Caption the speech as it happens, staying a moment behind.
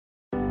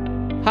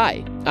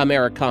Hi, I'm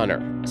Eric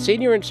Connor,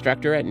 Senior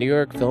Instructor at New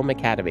York Film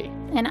Academy.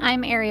 And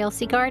I'm Ariel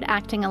Seagard,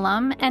 acting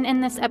alum, and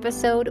in this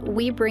episode,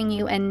 we bring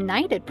you a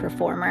knighted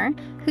performer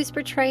who's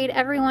portrayed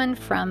everyone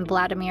from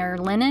Vladimir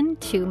Lenin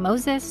to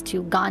Moses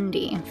to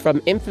Gandhi.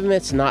 From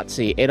infamous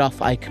Nazi Adolf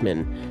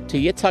Eichmann to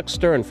Yitzhak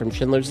Stern from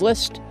Schindler's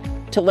List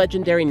to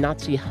legendary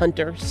Nazi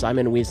hunter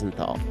Simon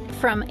Wiesenthal.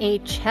 From a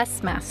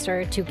chess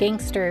master to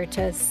gangster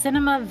to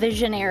cinema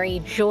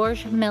visionary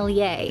Georges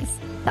Méliès,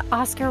 the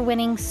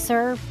Oscar-winning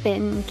Sir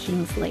Ben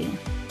Kingsley.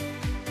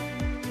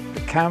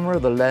 The camera,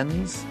 the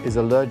lens, is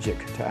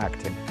allergic to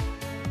acting.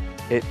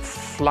 It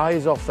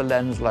flies off the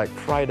lens like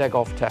fried egg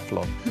off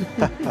Teflon.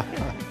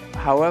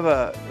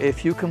 However,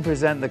 if you can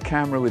present the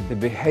camera with the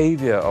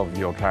behavior of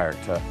your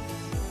character,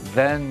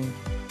 then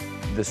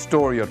the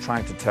story you're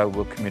trying to tell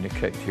will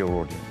communicate to your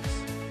audience.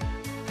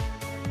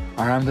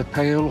 I am the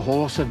pale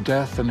horse of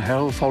death, and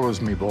hell follows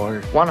me,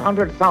 boy.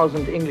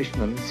 100,000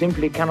 Englishmen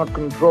simply cannot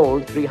control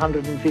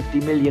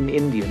 350 million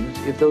Indians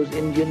if those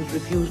Indians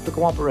refuse to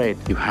cooperate.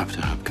 You have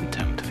to have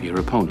contempt for your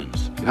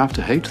opponents. You have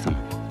to hate them.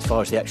 As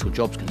far as the actual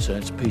job's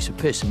concerned, it's a piece of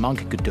piss. A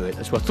monkey could do it.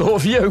 That's what I thought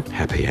of you.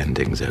 Happy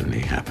endings only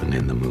happen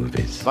in the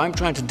movies. If I'm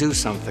trying to do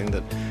something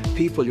that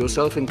people,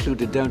 yourself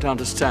included, don't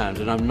understand,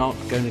 and I'm not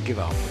going to give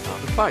up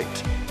without a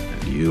fight.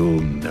 And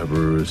you'll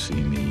never see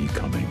me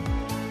coming.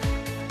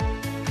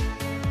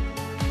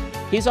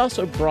 He's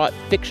also brought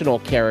fictional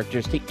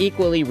characters to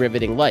equally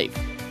riveting life.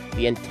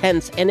 The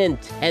intense and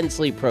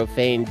intensely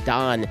profane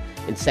Don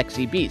in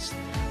Sexy Beast,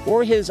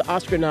 or his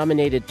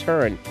Oscar-nominated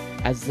turn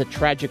as the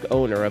tragic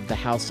owner of the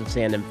House of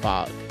Sand and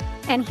Fog.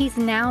 And he's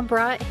now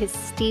brought his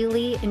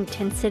steely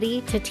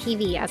intensity to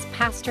TV as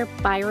Pastor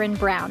Byron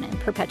Brown in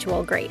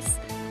Perpetual Grace.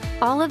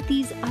 All of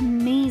these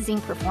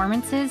amazing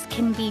performances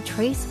can be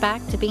traced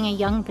back to being a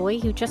young boy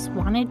who just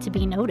wanted to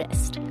be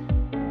noticed.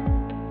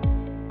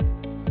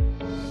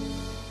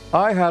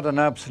 I had an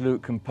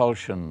absolute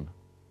compulsion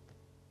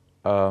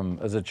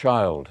as a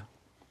child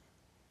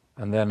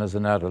and then as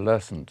an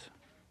adolescent.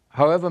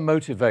 However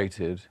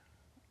motivated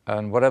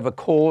and whatever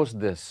caused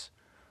this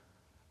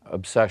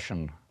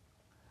obsession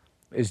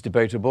is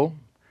debatable,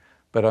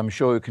 but I'm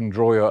sure you can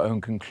draw your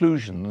own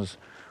conclusions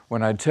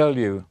when I tell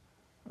you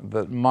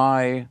that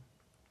my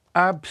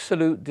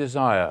absolute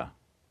desire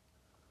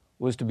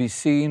was to be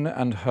seen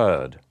and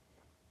heard.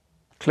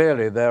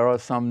 Clearly, there are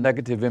some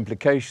negative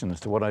implications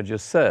to what I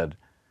just said,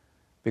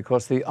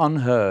 because the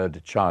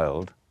unheard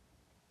child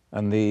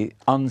and the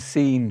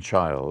unseen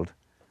child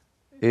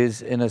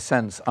is, in a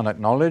sense,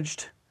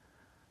 unacknowledged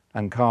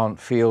and can't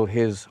feel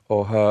his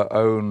or her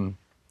own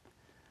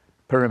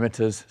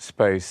perimeters,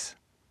 space,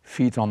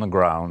 feet on the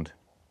ground,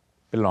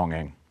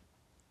 belonging.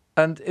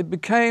 And it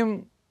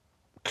became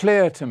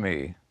clear to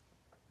me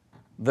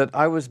that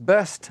I was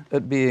best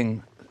at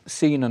being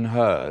seen and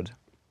heard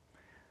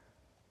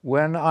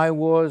when I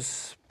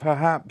was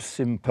perhaps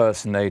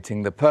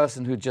impersonating the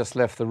person who just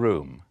left the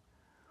room,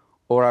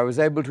 or I was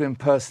able to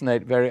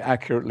impersonate very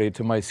accurately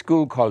to my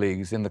school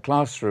colleagues in the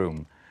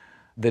classroom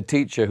the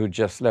teacher who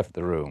just left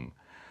the room.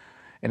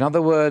 In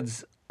other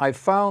words, I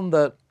found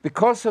that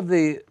because of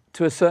the,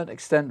 to a certain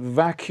extent,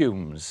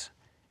 vacuums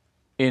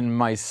in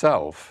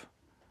myself,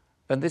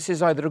 and this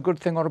is either a good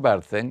thing or a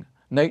bad thing,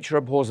 nature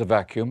abhors a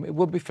vacuum, it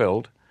will be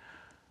filled,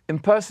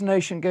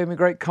 impersonation gave me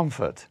great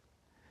comfort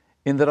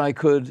in that I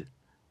could,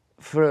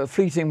 for a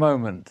fleeting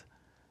moment,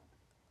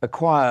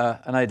 acquire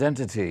an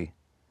identity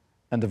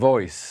and a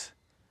voice,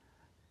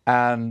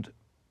 and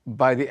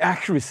by the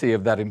accuracy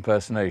of that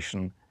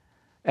impersonation,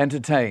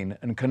 entertain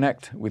and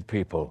connect with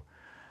people.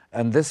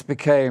 And this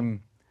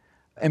became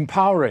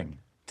empowering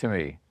to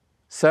me,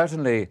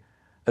 certainly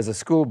as a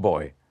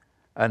schoolboy,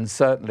 and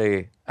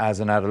certainly as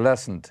an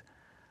adolescent.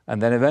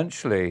 And then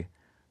eventually,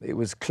 it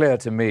was clear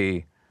to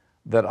me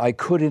that I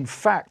could in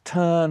fact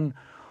turn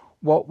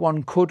what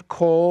one could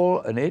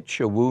call an itch,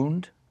 a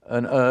wound,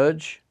 an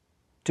urge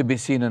to be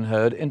seen and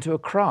heard into a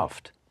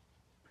craft.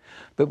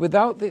 But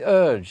without the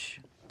urge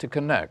to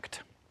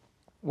connect,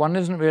 one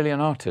isn't really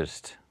an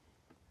artist.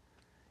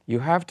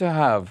 You have to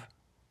have,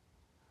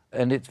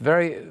 and it's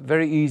very,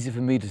 very easy for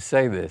me to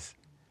say this,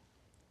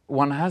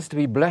 one has to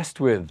be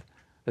blessed with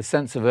a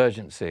sense of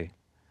urgency.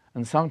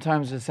 And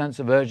sometimes a sense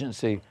of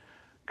urgency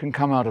can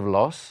come out of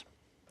loss.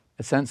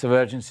 A sense of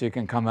urgency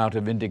can come out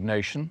of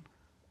indignation.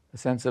 A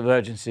sense of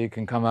urgency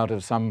can come out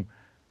of some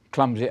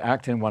clumsy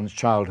act in one's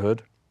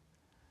childhood.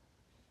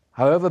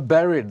 However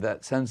buried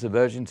that sense of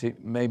urgency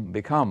may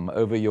become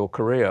over your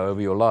career,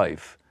 over your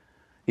life,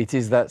 it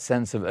is that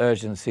sense of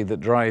urgency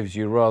that drives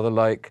you, rather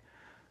like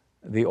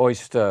the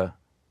oyster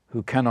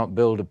who cannot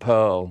build a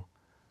pearl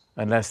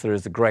unless there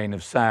is a grain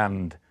of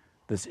sand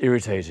that's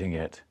irritating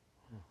it.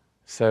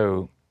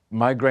 So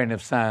my grain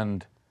of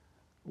sand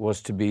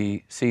was to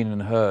be seen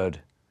and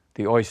heard.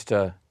 The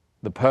oyster,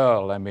 the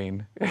pearl, I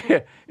mean,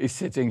 is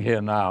sitting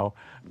here now.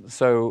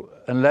 So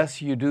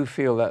unless you do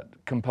feel that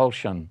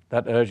compulsion,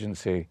 that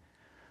urgency,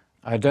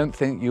 I don't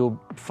think you'll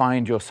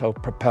find yourself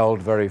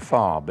propelled very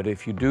far. But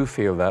if you do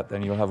feel that,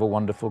 then you'll have a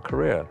wonderful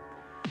career.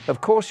 Of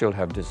course you'll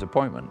have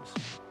disappointments,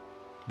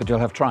 but you'll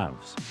have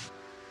triumphs.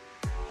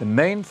 The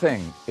main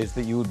thing is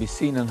that you will be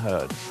seen and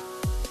heard.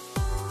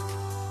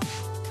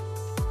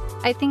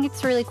 I think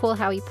it's really cool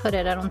how he put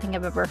it. I don't think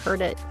I've ever heard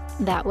it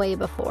that way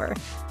before.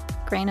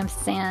 Grain of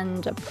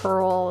sand, a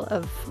pearl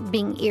of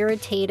being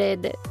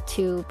irritated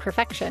to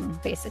perfection,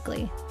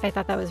 basically. I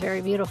thought that was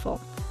very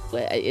beautiful.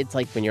 It's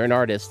like when you're an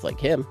artist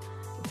like him,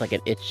 it's like an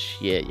itch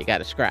you got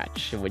to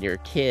scratch. And when you're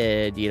a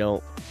kid, you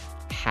don't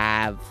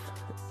have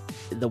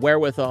the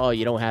wherewithal,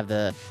 you don't have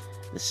the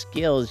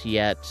skills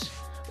yet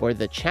or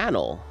the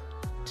channel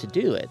to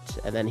do it.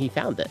 And then he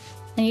found it.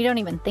 And you don't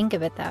even think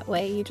of it that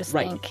way. You just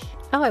think,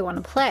 oh, I want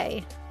to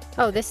play.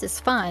 Oh, this is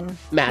fun.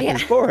 Math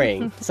is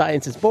boring.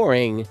 Science is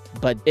boring.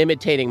 But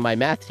imitating my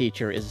math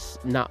teacher is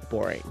not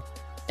boring.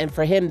 And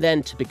for him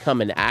then to become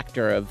an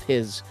actor of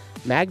his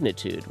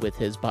magnitude with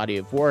his body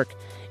of work,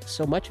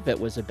 so much of it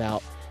was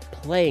about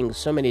playing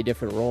so many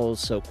different roles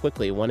so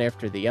quickly, one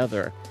after the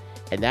other.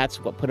 And that's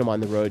what put him on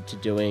the road to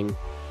doing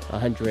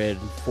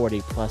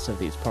 140 plus of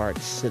these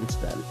parts since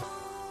then.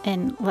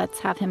 And let's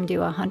have him do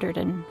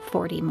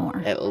 140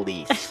 more. At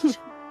least.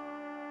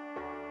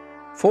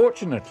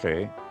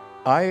 Fortunately,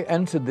 I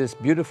entered this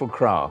beautiful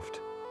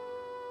craft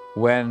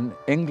when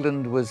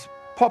England was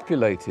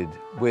populated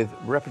with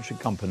repertory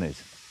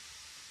companies.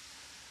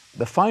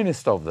 The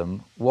finest of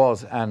them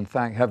was, and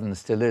thank heaven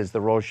still is,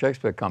 the Royal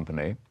Shakespeare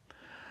Company.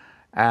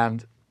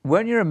 And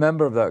when you're a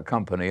member of that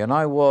company, and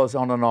I was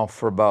on and off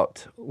for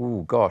about,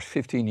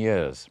 15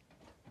 years,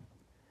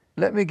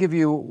 let me give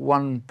you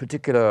one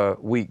particular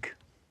week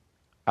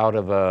out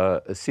of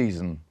a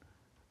season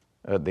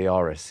at the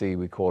RSC,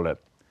 we call it.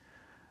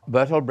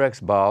 Bertolt Brecht's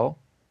Baal,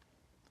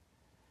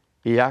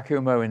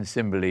 Iachimo in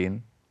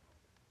Cymbeline,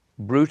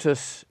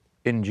 Brutus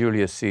in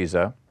Julius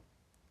Caesar.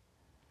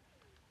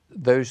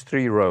 Those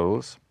three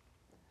roles,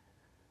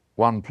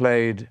 one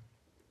played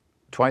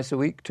twice a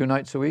week, 2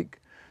 nights a week.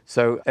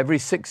 So every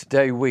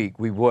 6-day week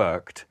we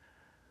worked.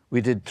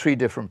 We did 3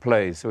 different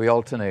plays, so we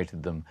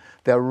alternated them.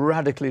 They're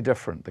radically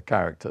different, the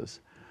characters.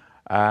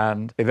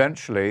 And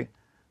eventually,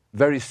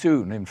 very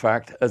soon, in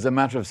fact, as a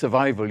matter of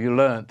survival, you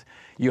learnt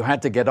you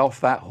had to get off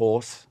that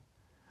horse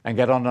and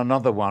get on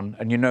another one,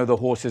 and you know the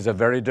horses are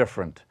very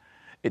different.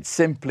 It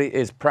simply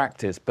is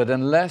practice, but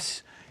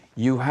unless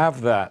you have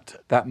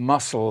that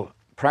muscle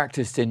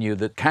practiced in you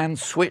that can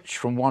switch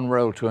from one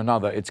role to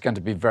another, it's going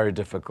to be very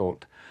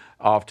difficult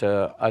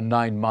after a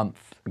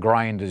 9-month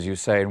grind, as you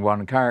say, in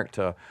one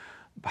character.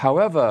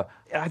 However,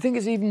 I think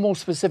it's even more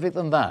specific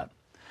than that.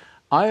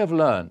 I have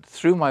learned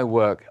through my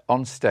work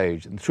on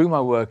stage and through my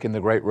work in the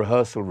great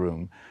rehearsal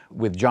room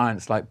with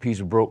giants like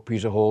Peter Brook,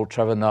 Peter Hall,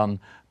 Trevor Nunn,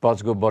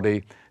 Buzz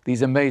Goodbody,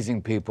 these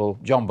amazing people,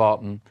 John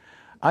Barton,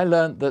 I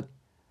learned that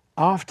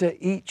after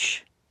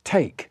each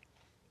take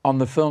on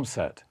the film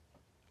set,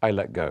 I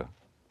let go.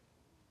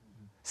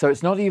 So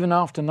it's not even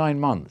after 9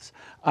 months.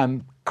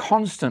 I'm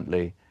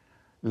constantly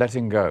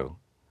letting go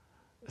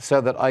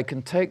so that I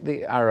can take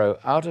the arrow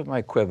out of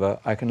my quiver,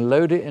 I can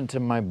load it into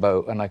my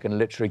bow, and I can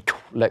literally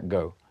let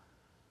go.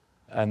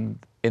 And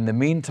in the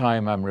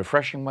meantime, I'm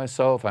refreshing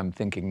myself, I'm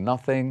thinking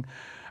nothing,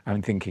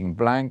 I'm thinking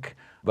blank,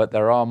 but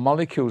there are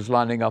molecules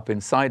lining up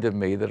inside of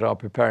me that are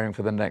preparing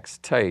for the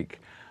next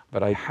take.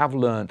 But I have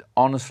learned,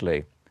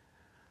 honestly,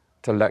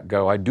 to let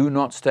go. I do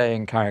not stay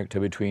in character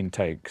between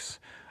takes,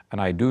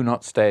 and I do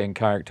not stay in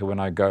character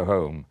when I go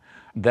home.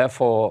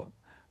 Therefore,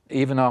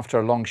 even after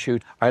a long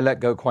shoot, I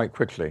let go quite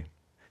quickly.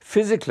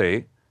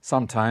 Physically,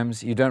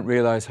 sometimes you don't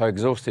realize how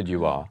exhausted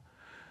you are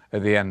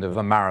at the end of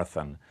a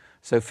marathon.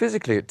 So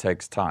physically it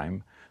takes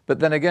time. But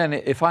then again,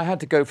 if I had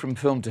to go from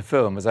film to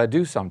film, as I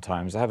do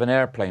sometimes, I have an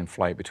airplane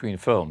flight between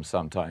films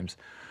sometimes,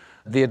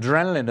 the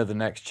adrenaline of the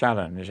next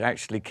challenge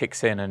actually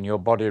kicks in and your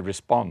body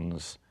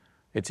responds.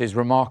 It is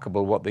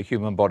remarkable what the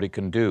human body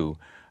can do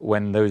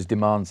when those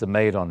demands are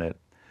made on it.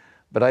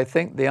 But I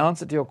think the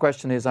answer to your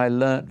question is I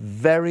learned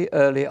very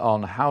early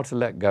on how to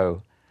let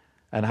go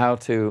and how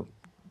to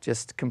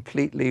just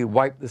completely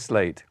wipe the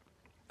slate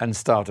and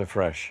start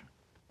afresh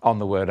on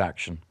the word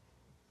action.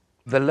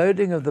 The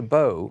loading of the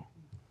bow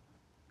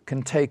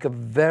can take a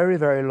very,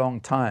 very long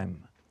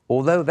time.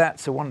 Although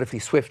that's a wonderfully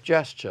swift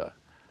gesture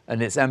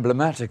and it's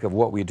emblematic of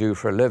what we do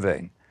for a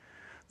living,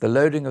 the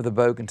loading of the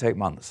bow can take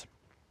months.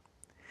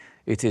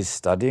 It is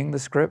studying the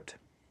script.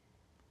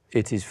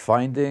 It is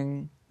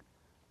finding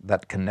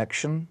that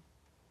connection,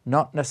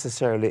 not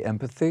necessarily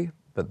empathy,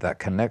 but that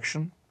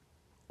connection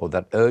or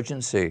that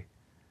urgency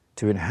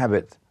to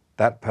inhabit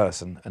that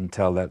person and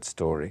tell that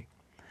story.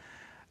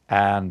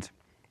 And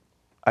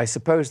I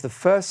suppose the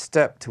first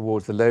step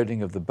towards the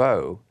loading of the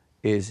bow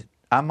is,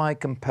 am I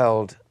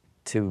compelled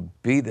to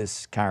be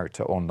this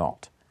character or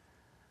not?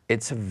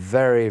 It's a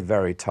very,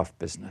 very tough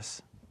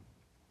business.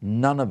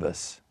 None of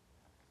us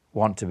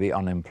want to be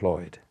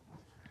unemployed.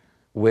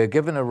 We're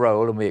given a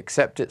role and we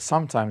accept it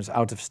sometimes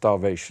out of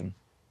starvation,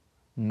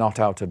 not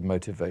out of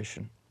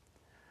motivation.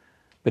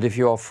 But if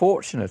you are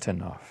fortunate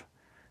enough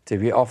to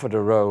be offered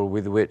a role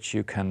with which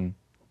you can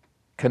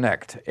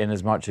connect in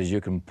as much as you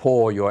can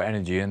pour your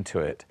energy into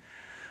it,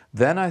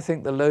 then I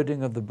think the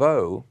loading of the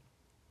bow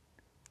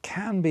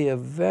can be a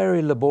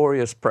very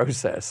laborious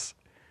process.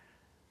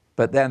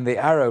 But then the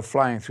arrow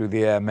flying through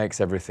the air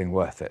makes everything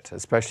worth it,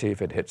 especially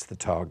if it hits the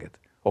target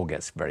or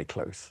gets very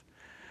close.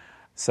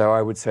 So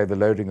I would say the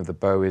loading of the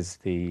bow is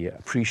the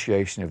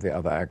appreciation of the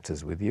other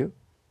actors with you,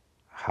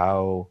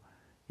 how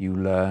you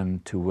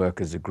learn to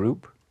work as a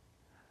group.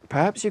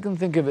 Perhaps you can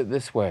think of it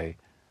this way.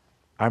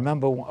 I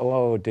remember,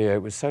 oh dear,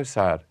 it was so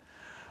sad.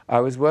 I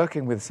was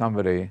working with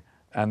somebody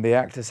and the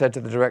actor said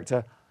to the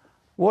director,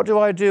 "What do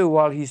I do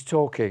while he's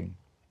talking?"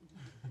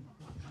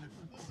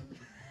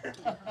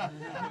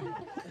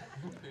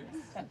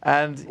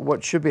 And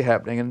what should be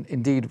happening, and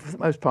indeed for the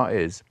most part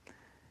is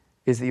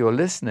that you're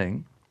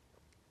listening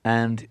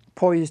and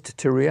poised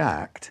to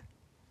react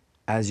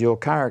as your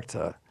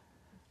character,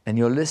 and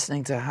you're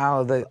listening to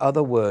how the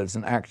other words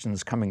and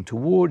actions coming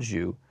towards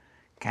you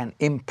can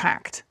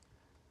impact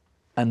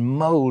and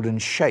mold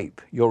and shape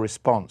your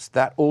response.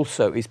 That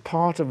also is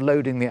part of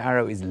loading the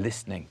arrow, is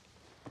listening.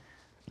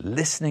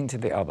 Listening to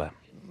the other.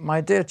 My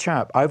dear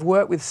chap, I've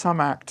worked with some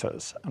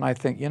actors, and I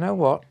think, you know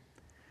what?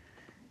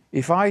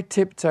 If I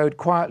tiptoed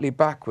quietly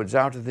backwards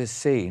out of this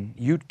scene,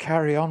 you'd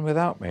carry on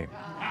without me.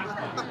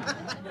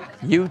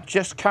 You'd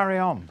just carry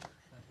on.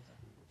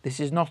 This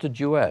is not a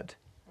duet,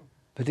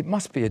 but it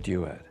must be a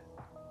duet,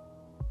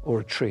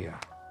 or a trio,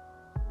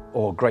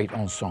 or a great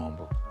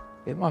ensemble.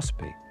 It must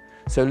be.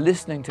 So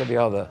listening to the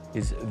other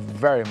is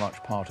very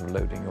much part of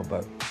loading your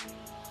bow.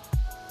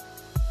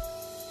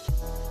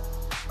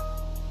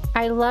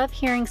 I love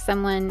hearing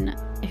someone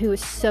who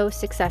is so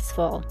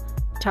successful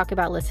talk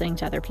about listening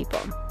to other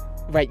people.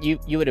 Right,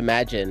 you would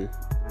imagine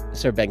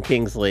Sir Ben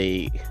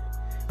Kingsley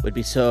would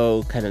be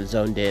so kind of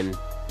zoned in,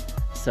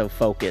 so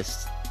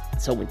focused,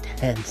 so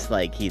intense,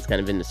 like he's kind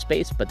of into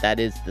space, but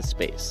that is the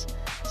space.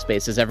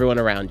 Space is everyone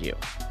around you,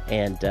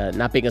 and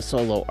not being a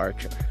solo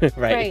archer,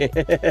 right?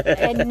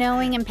 And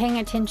knowing and paying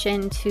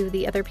attention to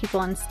the other people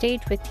on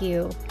stage with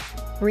you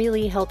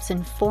really helps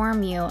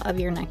inform you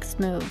of your next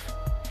move.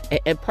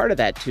 And part of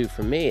that, too,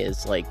 for me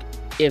is, like,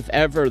 if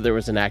ever there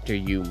was an actor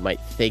you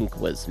might think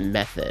was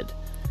method,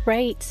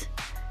 right,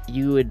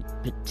 you would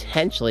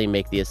potentially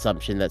make the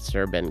assumption that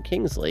Sir Ben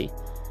Kingsley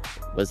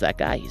was that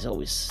guy. He's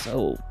always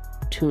so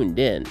tuned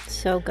in.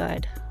 So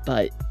good.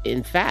 But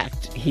in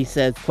fact, he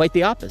said quite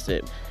the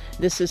opposite.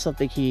 This is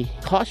something he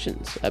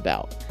cautions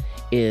about,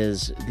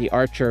 is the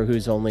archer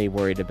who's only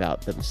worried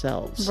about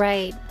themselves.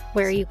 Right,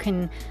 where you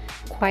can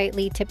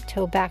quietly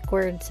tiptoe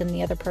backwards and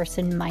the other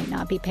person might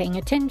not be paying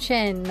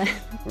attention.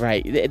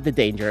 Right, the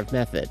danger of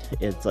method.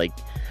 It's like,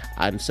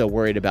 I'm so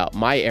worried about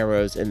my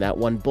arrows in that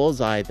one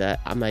bullseye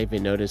that I'm not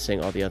even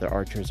noticing all the other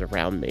archers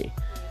around me.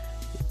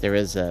 There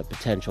is a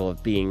potential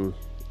of being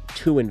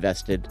too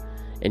invested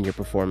in your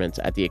performance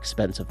at the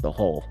expense of the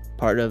whole.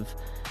 Part of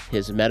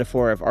his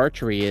metaphor of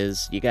archery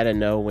is you got to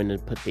know when to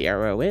put the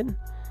arrow in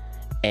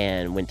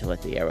and when to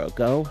let the arrow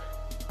go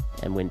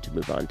and when to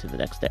move on to the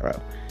next arrow,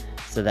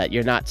 so that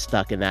you're not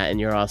stuck in that, and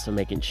you're also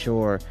making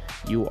sure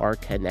you are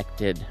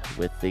connected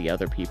with the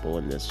other people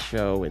in this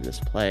show, in this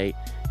play,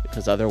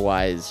 because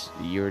otherwise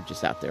you're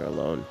just out there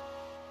alone.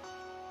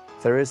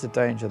 There is a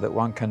danger that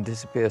one can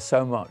disappear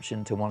so much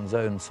into one's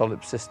own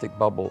solipsistic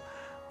bubble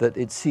that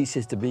it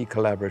ceases to be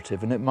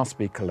collaborative, and it must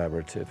be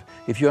collaborative.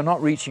 If you're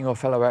not reaching your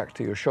fellow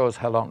actor, you sure as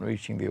hell aren't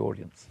reaching the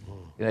audience.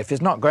 You know, if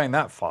it's not going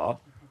that far,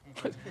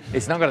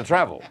 it's not going to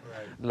travel.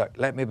 Look,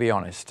 let me be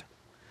honest.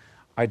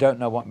 I don't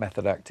know what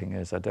method acting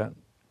is. I don't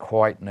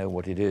quite know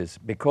what it is,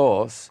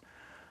 because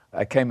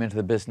I came into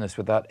the business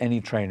without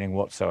any training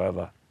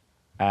whatsoever,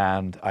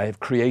 and I have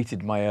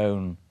created my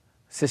own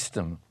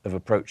system of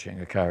approaching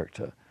a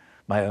character,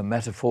 my own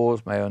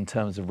metaphors, my own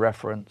terms of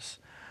reference.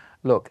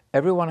 Look,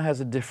 everyone has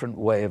a different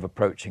way of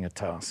approaching a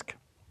task.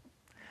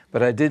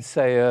 But I did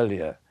say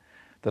earlier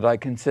that I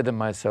consider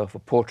myself a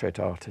portrait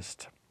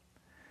artist.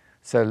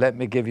 So let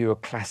me give you a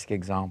classic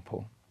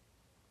example,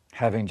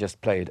 having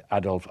just played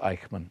Adolf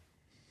Eichmann.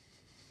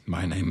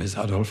 My name is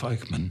Adolf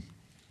Eichmann.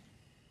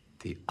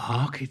 The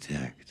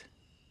architect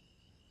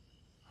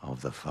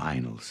of the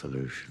final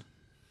solution.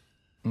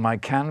 My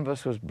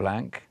canvas was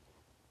blank.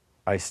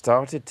 I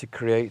started to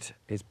create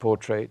his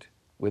portrait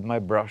with my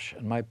brush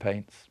and my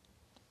paints,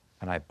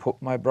 and I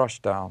put my brush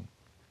down,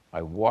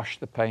 I washed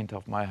the paint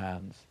off my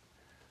hands,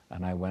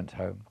 and I went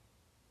home.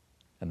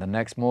 And the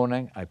next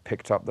morning, I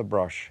picked up the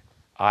brush.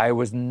 I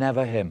was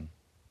never him,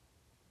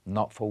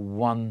 not for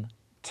one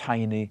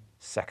tiny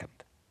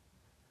second.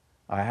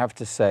 I have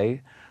to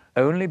say,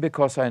 only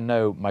because I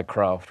know my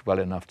craft well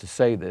enough to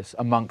say this,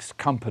 amongst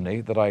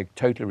company that I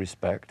totally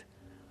respect,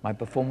 my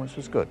performance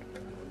was good.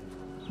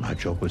 My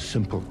job was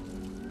simple.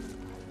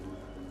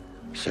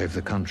 Save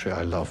the country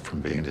I love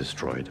from being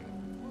destroyed.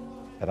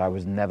 That I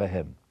was never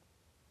him.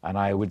 And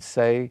I would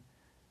say,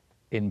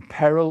 in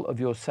peril of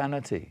your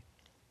sanity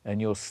and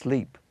your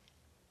sleep,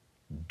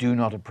 do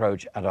not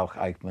approach Adolf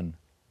Eichmann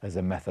as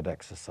a method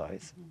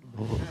exercise.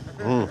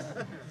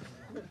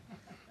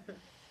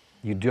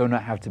 You do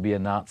not have to be a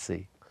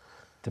Nazi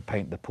to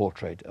paint the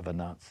portrait of a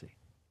Nazi.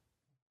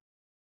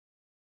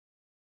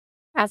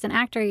 As an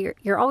actor,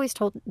 you're always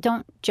told,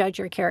 don't judge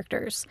your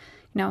characters.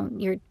 You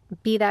know,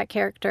 be that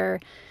character.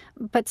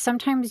 But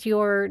sometimes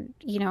you're,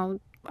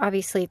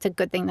 obviously it's a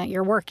good thing that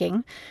you're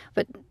working,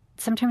 but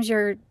sometimes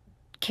your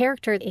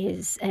character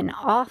is an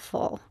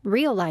awful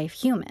real-life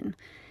human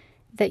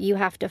that you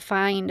have to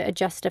find a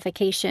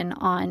justification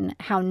on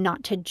how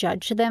not to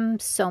judge them,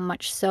 so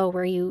much so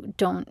where you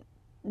don't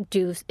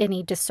do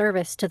any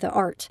disservice to the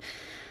art.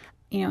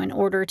 You know, in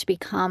order to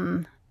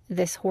become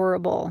this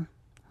horrible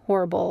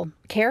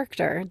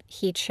character,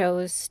 he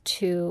chose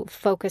to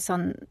focus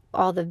on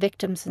all the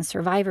victims and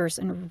survivors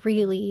and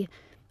really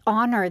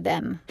honor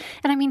them.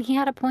 And I mean, he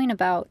had a point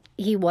about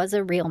he was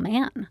a real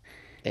man.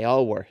 They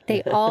all were.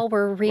 They all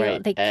were real.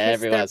 Right. They kissed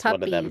Every their last one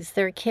of them. puppies,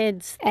 their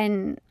kids.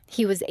 And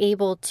he was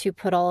able to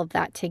put all of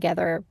that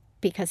together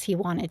because he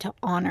wanted to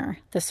honor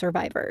the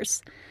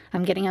survivors.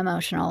 I'm getting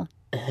emotional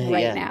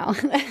right now.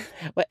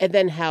 And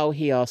then how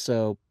he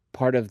also,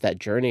 part of that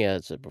journey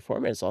as a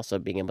performer is also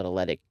being able to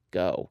let it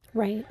go.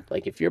 Right.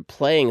 Like if you're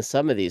playing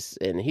some of these,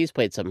 and he's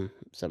played some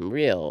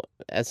real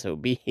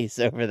SOBs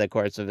over the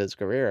course of his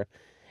career,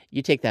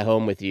 you take that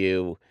home with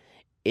you,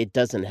 it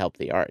doesn't help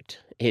the art.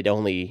 It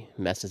only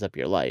messes up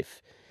your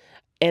life.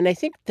 And I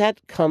think that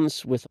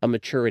comes with a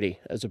maturity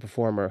as a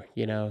performer.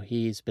 You know,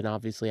 he's been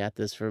obviously at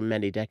this for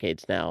many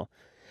decades now.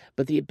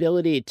 But the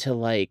ability to,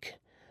 like,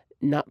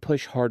 not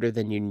push harder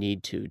than you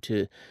need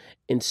to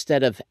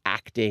instead of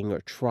acting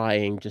or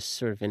trying, just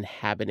sort of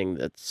inhabiting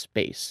that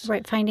space.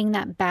 Right. Finding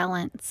that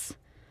balance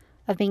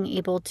of being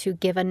able to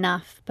give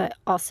enough, but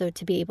also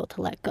to be able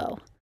to let go.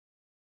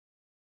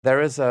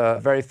 There is a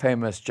very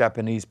famous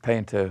Japanese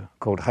painter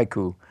called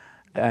Haiku,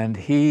 and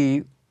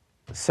he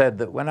said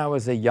that when I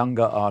was a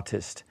younger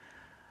artist,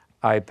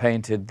 I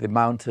painted the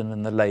mountain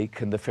and the lake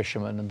and the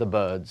fishermen and the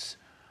birds,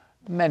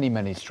 many,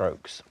 many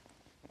strokes.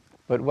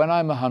 But when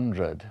I'm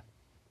 100,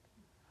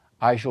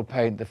 I shall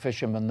paint the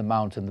fishermen, the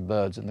mountain, the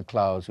birds and the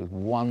clouds with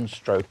one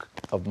stroke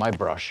of my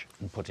brush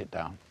and put it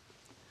down.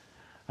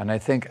 And I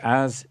think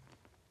as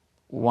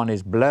one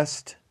is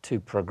blessed to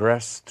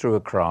progress through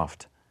a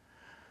craft,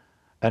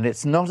 and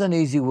it's not an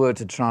easy word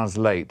to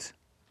translate,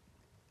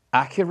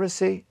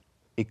 accuracy,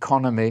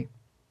 economy,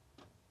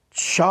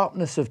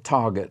 sharpness of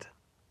target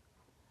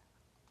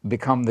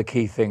become the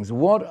key things.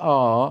 What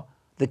are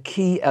the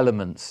key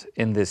elements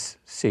in this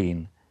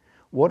scene?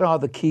 What are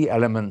the key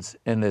elements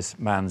in this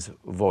man's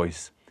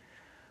voice?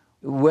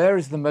 Where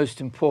is the most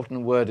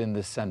important word in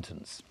this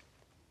sentence?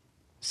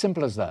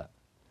 Simple as that.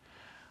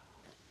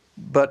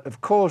 But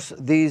of course,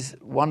 these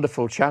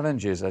wonderful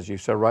challenges, as you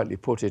so rightly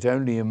put it,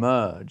 only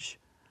emerge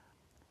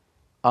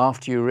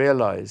after you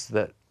realize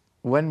that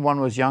when one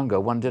was younger,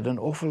 one did an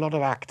awful lot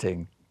of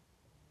acting.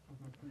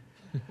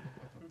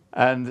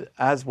 And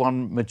as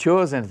one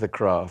matures into the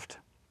craft,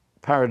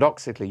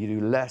 paradoxically, you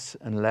do less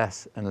and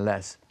less and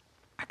less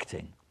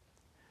acting.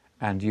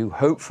 And you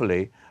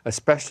hopefully,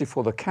 especially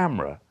for the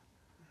camera,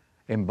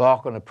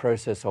 embark on a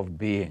process of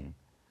being.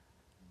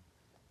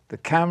 The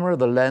camera,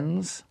 the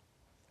lens,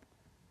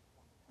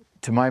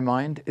 to my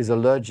mind, is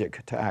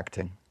allergic to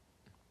acting.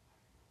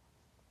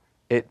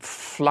 It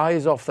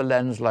flies off the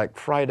lens like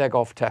fried egg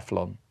off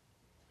Teflon.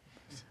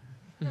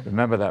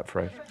 Remember that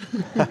phrase.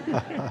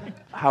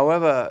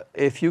 However,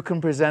 if you can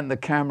present the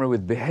camera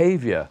with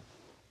behavior,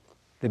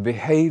 the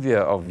behavior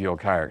of your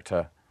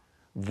character,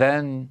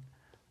 then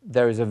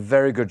there is a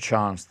very good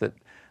chance that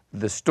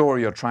the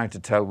story you're trying to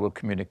tell will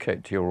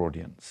communicate to your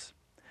audience.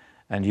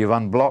 And you've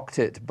unblocked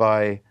it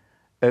by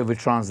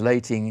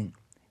over-translating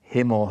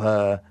him or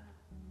her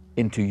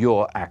into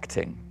your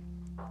acting.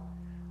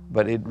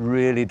 But it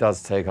really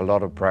does take a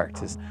lot of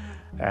practice.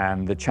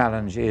 And the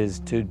challenge is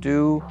to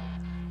do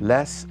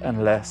less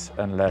and less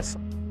and less.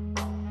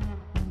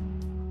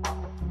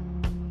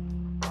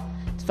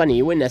 It's funny,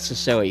 you wouldn't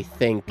necessarily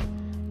think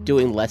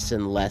doing less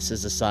and less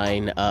is a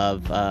sign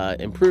of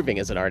improving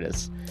as an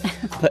artist.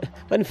 But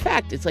in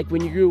fact, it's like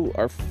when you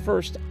are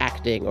first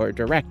acting or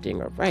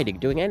directing or writing,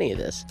 doing any of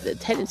this, the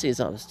tendency is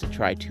almost to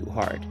try too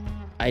hard.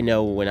 I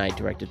know when I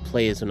directed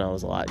plays when I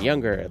was a lot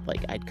younger,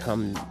 like I'd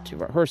come to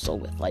rehearsal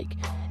with like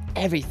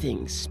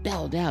everything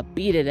spelled out,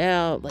 beat it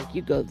out, like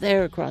you go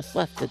there across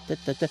left, da, da,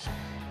 da, da.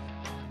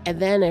 And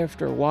then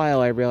after a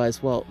while, I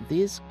realized, well,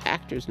 these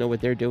actors know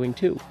what they're doing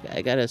too.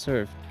 I got to sort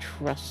of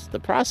trust the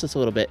process a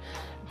little bit,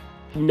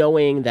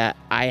 knowing that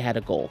I had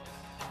a goal.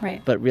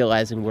 Right. But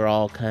realizing we're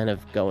all kind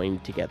of going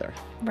together.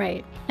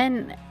 Right.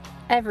 And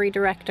every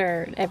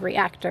director, every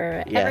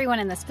actor, everyone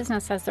in this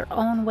business has their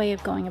own way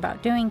of going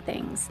about doing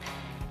things.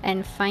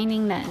 And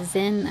finding that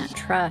zen, that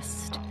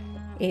trust,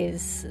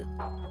 is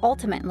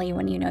ultimately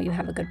when you know you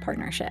have a good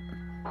partnership.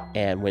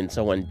 And when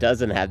someone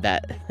doesn't have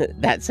that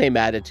that same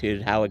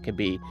attitude, how it can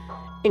be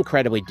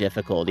incredibly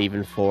difficult,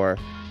 even for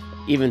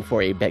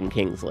a Ben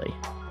Kingsley.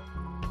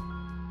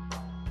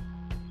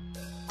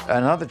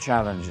 Another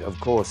challenge, of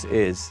course,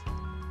 is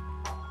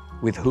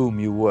with whom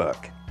you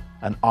work.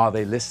 And are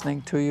they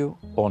listening to you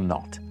or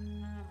not?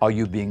 Are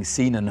you being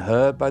seen and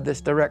heard by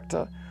this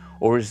director?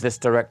 Or is this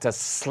director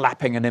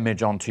slapping an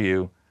image onto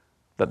you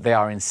that they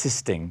are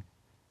insisting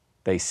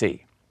they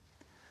see?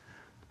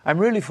 I'm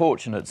really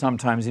fortunate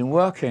sometimes in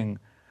working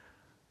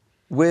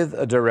with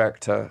a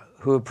director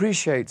who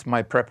appreciates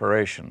my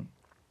preparation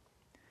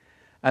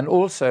and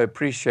also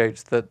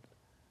appreciates that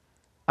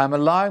I'm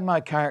allowing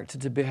my character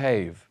to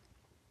behave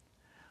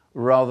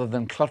rather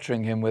than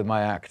cluttering him with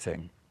my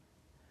acting.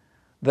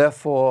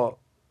 Therefore,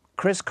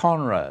 Chris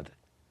Conrad,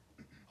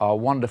 our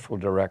wonderful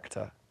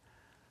director,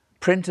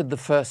 printed the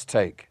first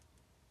take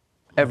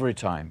every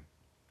time,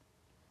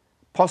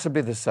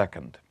 possibly the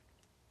second,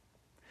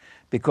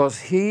 because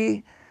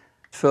he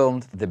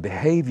filmed the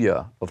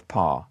behavior of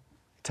Pa.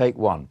 Take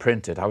one,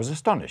 print it. I was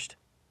astonished.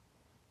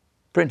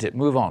 Print it,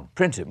 move on,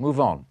 print it, move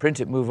on, print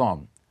it, move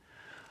on.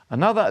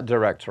 Another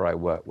director I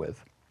work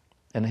with,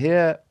 and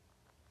here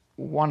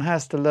one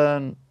has to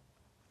learn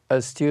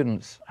as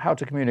students how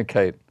to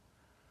communicate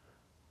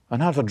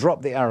and how to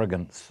drop the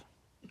arrogance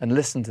and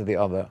listen to the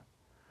other.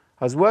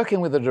 I was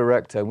working with a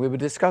director and we were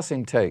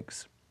discussing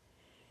takes.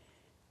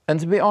 And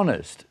to be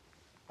honest,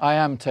 I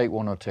am take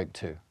one or take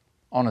two.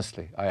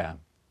 Honestly, I am.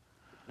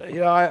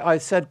 You know, I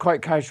said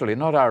quite casually,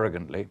 not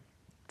arrogantly,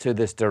 to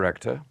this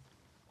director,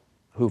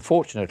 who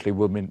fortunately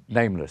will be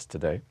nameless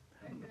today,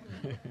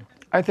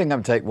 I think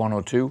I'm take 1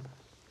 or 2,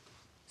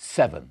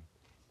 7.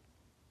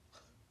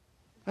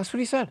 That's what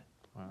he said.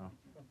 Wow.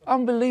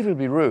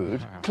 Unbelievably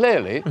rude, wow.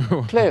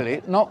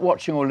 clearly not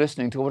watching or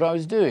listening to what I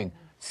was doing.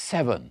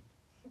 7.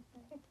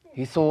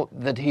 He thought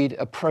that he'd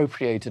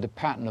appropriated a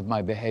pattern of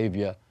my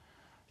behavior,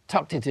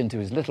 tucked it into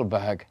his little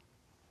bag,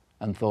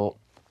 and thought,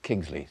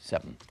 Kingsley,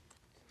 7.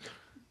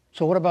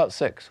 So what about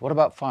 6? What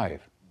about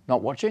 5?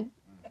 Not watching?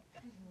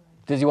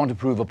 Does he want to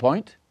prove a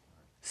point?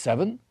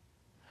 7?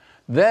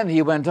 Then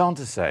he went on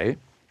to say,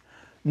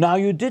 now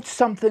you did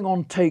something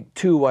on take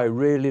 2 I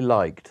really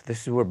liked.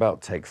 We're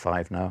about take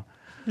 5 now.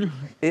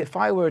 If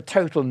I were a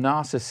total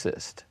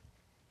narcissist,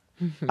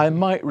 I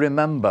might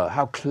remember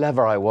how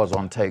clever I was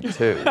on take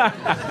 2.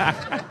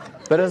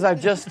 But as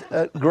I've just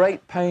at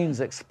great pains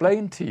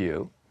explained to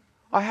you,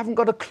 I haven't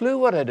got a clue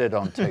what I did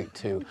on take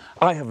 2.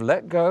 I have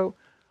let go.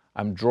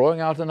 I'm drawing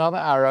out another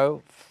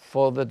arrow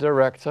for the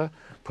director,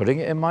 putting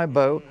it in my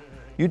bow.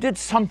 You did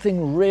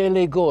something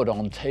really good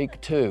on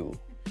take 2.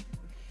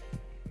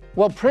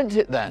 Well, print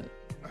it then.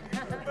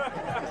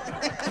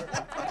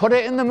 Put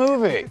it in the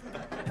movie.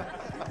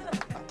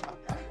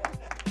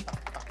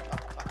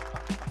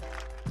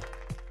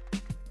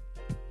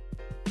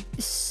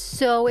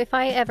 So if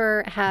I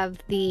ever have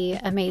the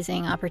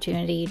amazing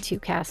opportunity to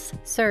cast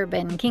Sir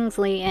Ben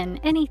Kingsley in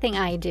anything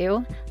I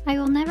do, I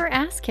will never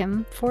ask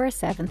him for a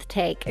 7th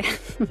take.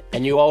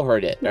 And you all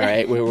heard it, all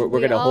right? We're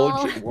going to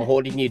hold you, we're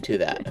holding you to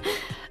that.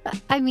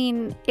 I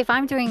mean, if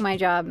I'm doing my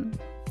job,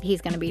 he's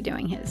going to be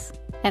doing his,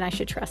 and I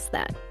should trust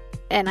that.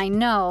 And I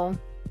know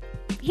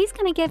he's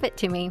going to give it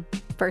to me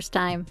first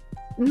time,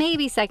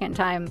 maybe second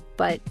time,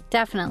 but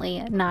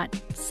definitely not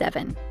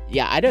 7.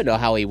 Yeah, I don't know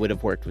how he would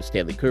have worked with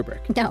Stanley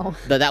Kubrick. No.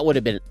 But that would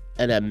have been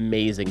an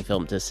amazing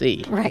film to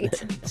see.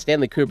 Right.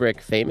 Stanley Kubrick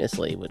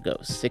famously would go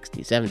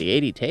 60, 70,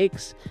 80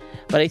 takes.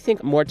 But I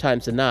think more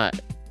times than not,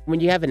 when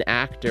you have an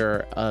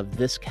actor of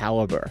this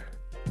caliber,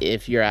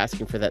 if you're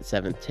asking for that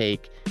 7th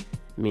take,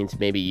 it means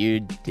maybe you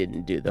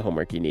didn't do the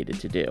homework you needed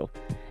to do.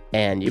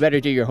 And you better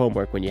do your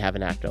homework when you have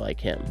an actor like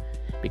him,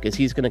 because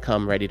he's going to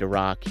come ready to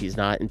rock. He's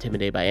not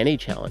intimidated by any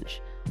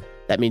challenge.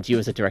 That means you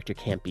as a director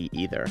can't be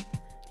either.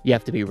 You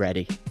have to be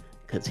ready,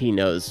 because he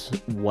knows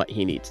what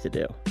he needs to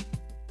do.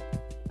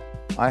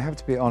 I have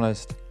to be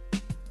honest,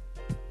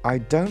 I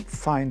don't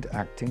find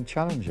acting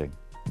challenging.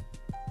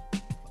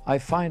 I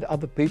find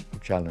other people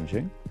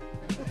challenging.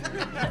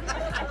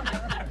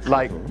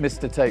 Like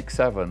Mr. Take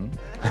 7.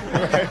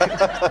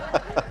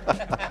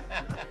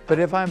 But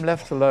if I'm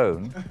left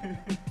alone,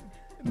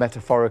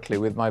 metaphorically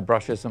with my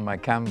brushes and my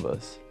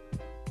canvas,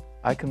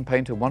 I can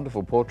paint a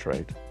wonderful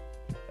portrait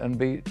and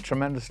be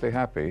tremendously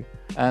happy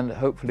and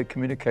hopefully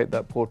communicate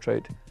that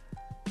portrait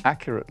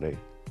accurately.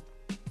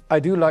 I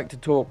do like to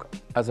talk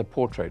as a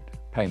portrait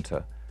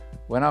painter.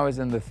 When I was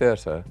in the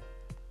theatre,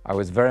 I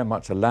was very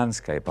much a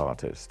landscape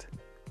artist,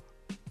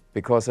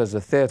 because as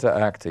a theatre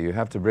actor, you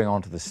have to bring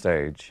onto the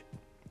stage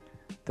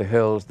the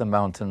hills, the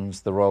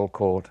mountains, the royal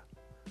court,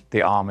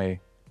 the army.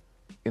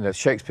 You know,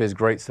 Shakespeare's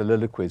great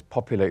soliloquies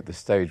populate the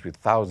stage with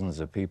thousands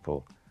of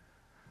people,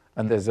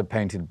 and there's a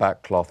painted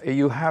backcloth.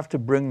 You have to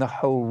bring the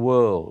whole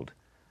world,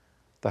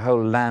 the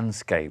whole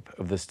landscape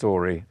of the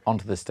story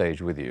onto the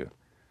stage with you.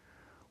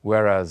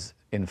 Whereas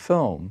in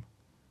film,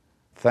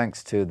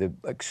 thanks to the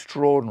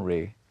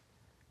extraordinary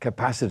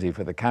capacity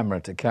for the camera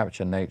to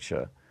capture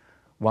nature,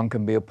 one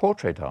can be a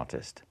portrait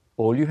artist.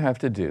 All you have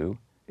to do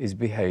is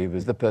behave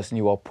as the person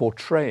you are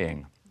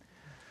portraying.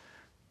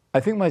 I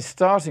think my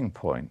starting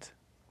point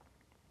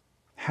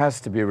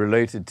has to be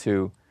related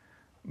to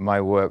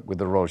my work with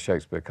the Royal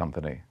Shakespeare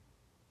Company.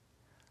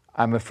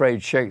 I'm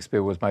afraid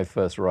Shakespeare was my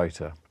first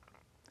writer.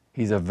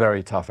 He's a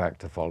very tough act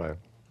to follow.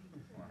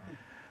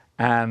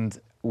 And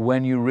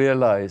when you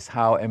realize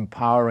how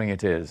empowering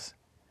it is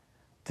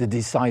to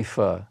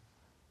decipher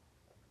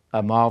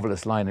a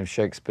marvelous line of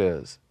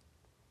Shakespeare's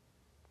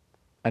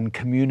and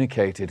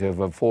communicate it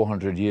over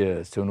 400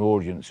 years to an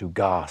audience who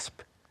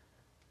gasp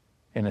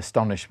in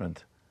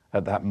astonishment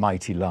at that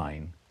mighty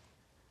line,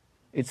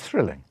 it's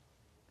thrilling.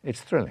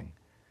 It's thrilling.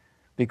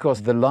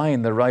 because the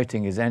line, the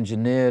writing is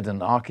engineered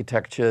and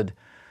architectured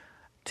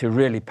to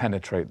really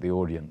penetrate the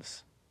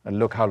audience. And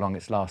look how long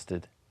it's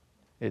lasted.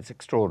 It's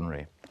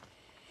extraordinary.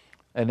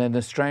 And in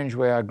a strange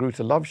way, I grew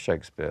to love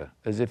Shakespeare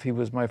as if he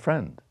was my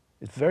friend.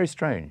 It's very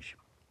strange.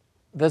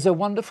 There's a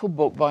wonderful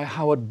book by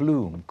Howard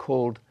Bloom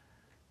called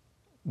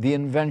The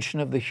Invention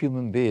of the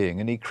Human Being,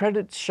 and he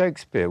credits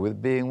Shakespeare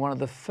with being one of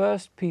the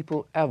first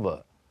people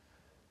ever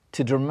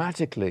to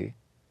dramatically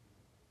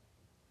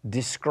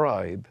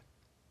describe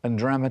and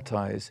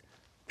dramatize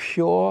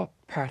pure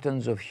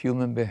patterns of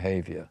human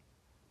behavior.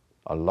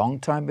 A long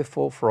time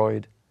before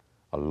Freud,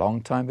 a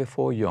long time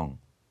before Jung.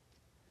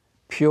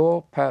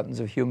 Pure patterns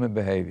of human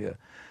behavior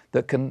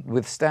that can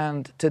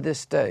withstand, to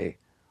this day,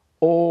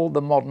 all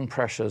the modern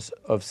pressures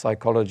of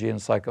psychology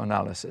and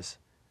psychoanalysis.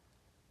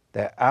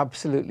 They're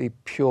absolutely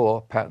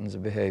pure patterns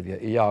of behavior.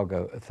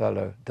 Iago,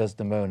 Othello,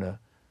 Desdemona,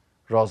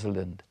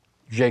 Rosalind,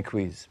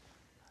 Jacques.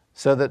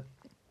 So that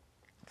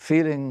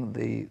feeling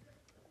the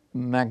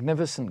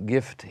magnificent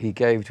gift he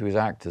gave to his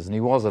actors, and he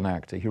was an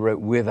actor, he wrote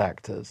with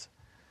actors,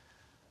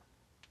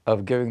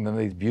 of giving them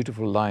these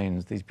beautiful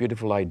lines, these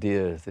beautiful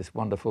ideas, this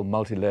wonderful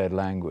multi-layered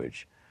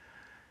language.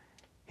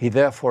 He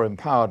therefore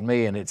empowered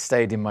me, and it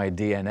stayed in my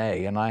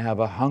DNA, and I have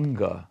a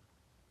hunger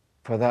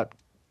for that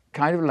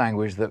kind of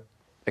language that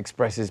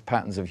expresses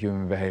patterns of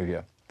human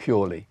behavior,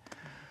 purely.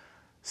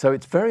 So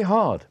it's very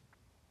hard.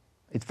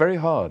 It's very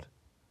hard.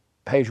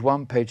 Page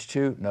 1, page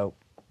 2, no.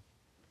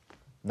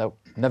 No,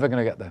 never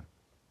going to get there.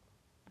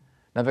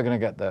 Never going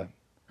to get there.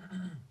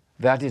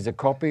 That is a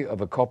copy of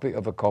a copy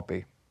of a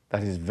copy.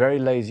 That is very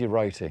lazy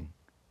writing.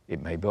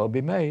 It may well be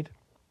made,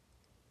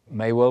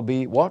 may well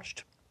be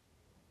watched.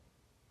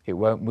 It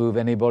won't move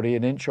anybody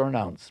an inch or an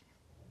ounce.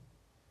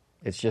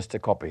 It's just a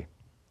copy.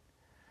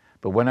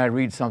 But when I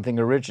read something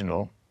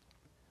original,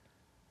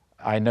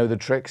 I know the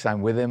tricks,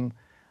 I'm with him,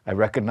 I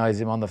recognize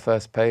him on the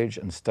first page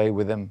and stay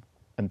with him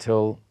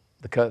until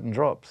the curtain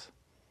drops.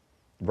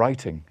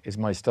 Writing is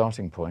my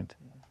starting point.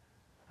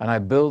 And I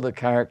build a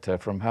character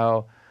from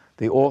how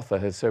the author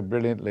has so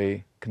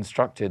brilliantly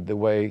constructed the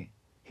way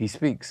he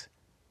speaks,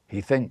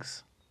 he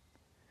thinks.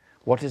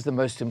 What is the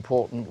most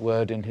important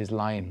word in his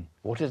line?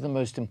 What is the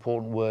most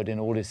important word in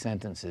all his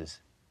sentences?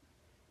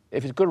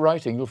 If it's good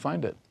writing, you'll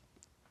find it.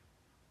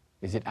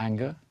 Is it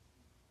anger?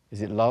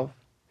 Is it love?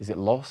 Is it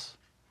loss?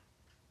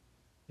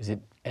 Is it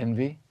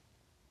envy?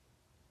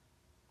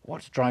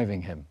 What's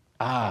driving him?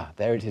 Ah,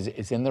 there it is.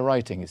 It's in the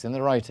writing. It's in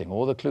the writing.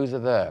 All the clues are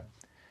there.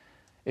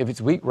 If it's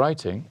weak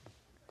writing,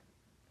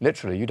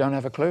 literally, you don't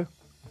have a clue.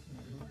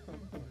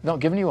 Not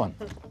giving you one.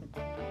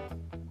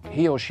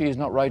 He or she is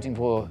not writing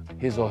for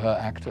his or her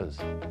actors.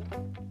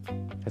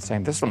 They're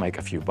saying, this will make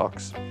a few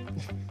bucks.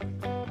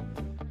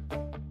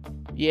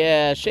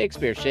 Yeah,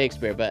 Shakespeare,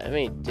 but I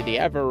mean, did he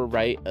ever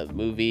write a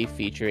movie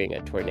featuring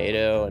a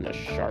tornado and a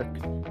shark?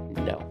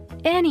 No.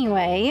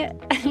 Anyway,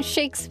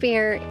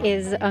 Shakespeare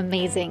is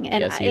amazing.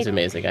 And yes, he's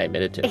amazing. I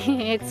admit it too.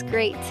 It's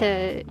great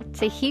to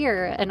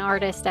hear an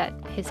artist at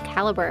his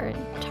caliber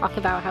talk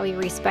about how he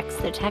respects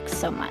the text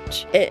so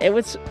much. It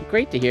was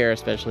great to hear,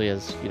 especially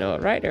as, a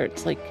writer.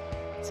 It's like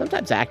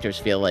sometimes actors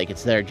feel like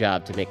it's their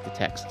job to make the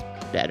text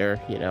better,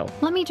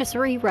 Let me just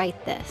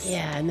rewrite this.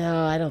 Yeah,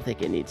 no, I don't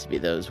think it needs to be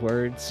those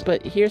words.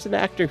 But here's an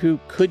actor who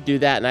could do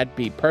that, and I'd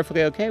be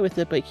perfectly okay with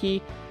it, but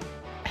he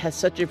has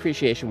such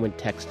appreciation when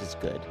text is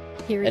good.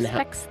 He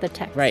respects the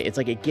text. Right, it's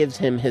like it gives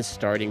him his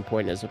starting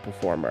point as a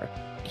performer.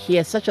 He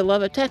has such a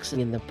love of text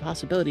and the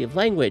possibility of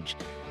language,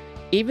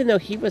 even though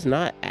he was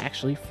not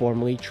actually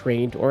formally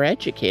trained or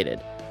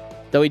educated.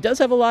 Though he does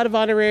have a lot of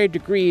honorary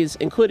degrees,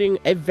 including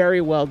a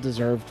very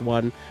well-deserved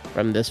one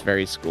from this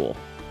very school.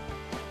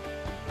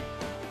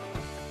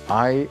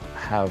 I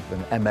have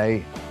an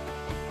MA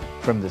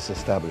from this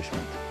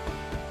establishment,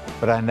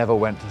 but I never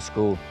went to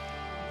school.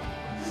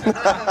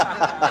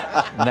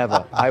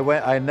 Never.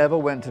 I never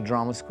went to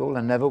drama school.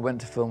 I never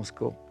went to film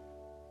school.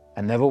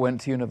 I never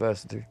went to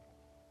university.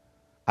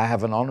 I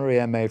have an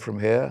honorary MA from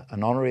here,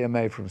 an honorary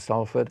MA from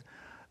Salford,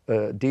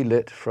 a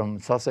D.Lit from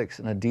Sussex,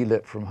 and a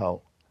D.Lit from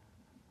Hull.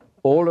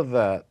 All of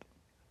that,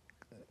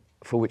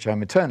 for which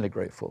I'm eternally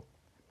grateful,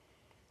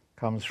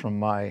 comes from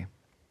my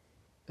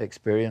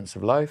experience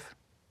of life,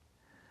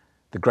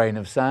 the grain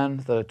of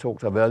sand that I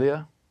talked of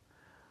earlier,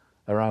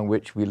 around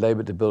which we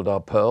labored to build our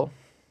pearl,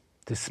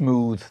 to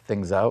smooth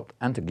things out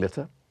and to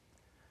glitter.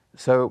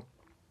 So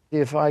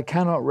if I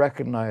cannot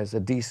recognize a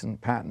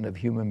decent pattern of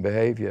human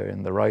behavior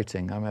in the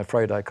writing, I'm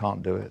afraid I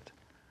can't do it.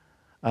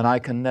 And I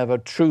can never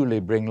truly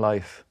bring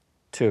life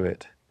to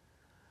it.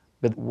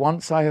 But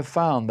once I have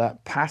found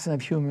that pattern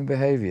of human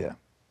behavior,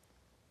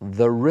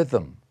 the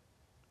rhythm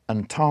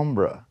and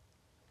timbre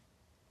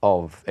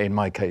of, in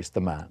my case,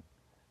 the man,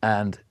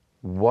 and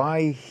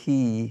why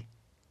he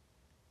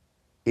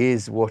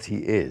is what he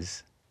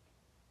is,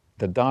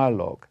 the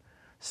dialogue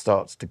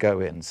starts to go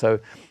in. So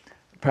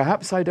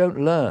perhaps I don't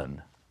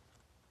learn,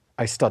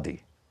 I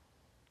study.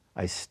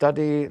 I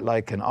study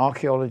like an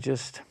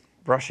archaeologist,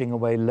 brushing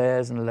away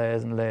layers and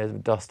layers and layers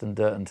of dust and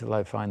dirt until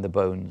I find the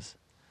bones.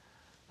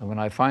 And when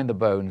I find the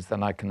bones,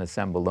 then I can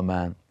assemble the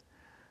man.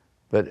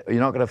 But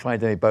you're not going to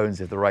find any bones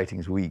if the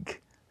writing's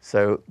weak.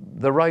 So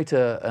the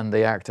writer and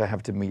the actor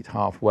have to meet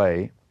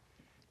halfway,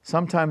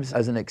 sometimes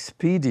as an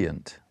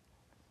expedient,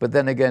 but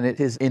then again it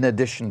is in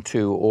addition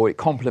to, or it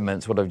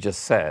complements what I've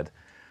just said.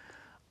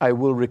 I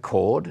will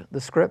record the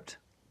script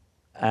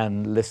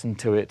and listen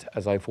to it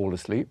as I fall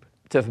asleep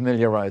to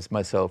familiarize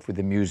myself with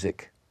the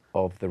music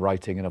of the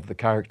writing and of the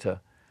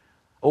character.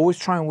 Always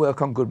try and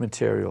work on good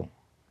material.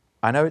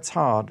 I know it's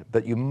hard,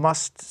 but you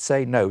must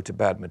say no to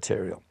bad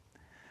material.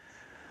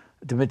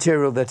 The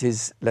material that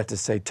is, let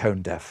us say,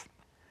 tone deaf.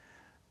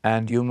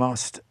 And you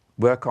must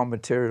work on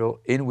material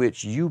in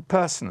which you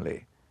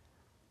personally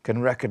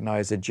can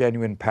recognize a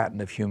genuine pattern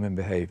of human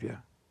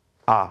behavior.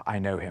 Ah, I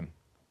know him.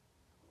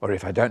 Or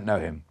if I don't know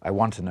him, I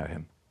want to know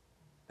him.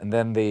 And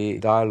then the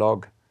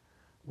dialogue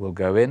will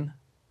go in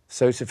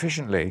so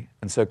sufficiently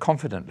and so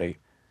confidently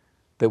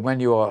that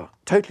when you are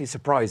totally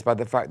surprised by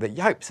the fact that,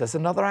 yipes, there's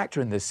another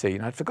actor in this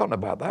scene. I'd forgotten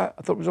about that.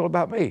 I thought it was all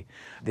about me.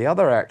 The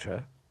other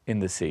actor in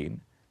the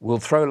scene will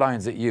throw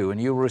lines at you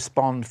and you'll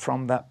respond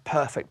from that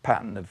perfect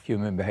pattern of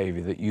human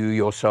behavior that you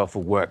yourself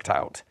have worked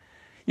out.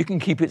 You can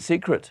keep it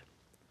secret.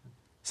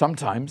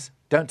 Sometimes,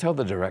 don't tell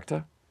the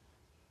director.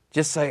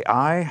 Just say,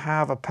 I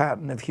have a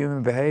pattern of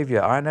human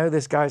behavior. I know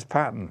this guy's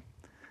pattern.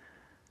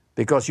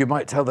 Because you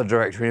might tell the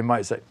director and he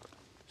might say,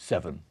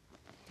 7.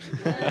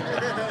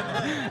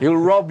 He'll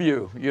rob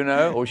you, you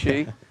know, or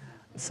she.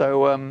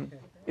 So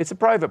it's a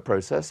private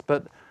process,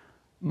 but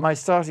my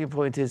starting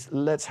point is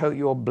let's hope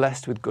you're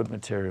blessed with good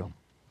material.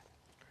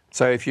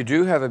 So if you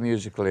do have a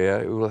musical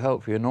ear, it will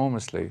help you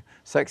enormously.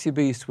 Sexy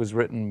Beast was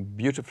written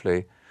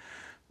beautifully,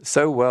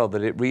 so well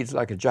that it reads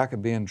like a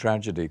Jacobean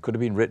tragedy. Could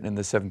have been written in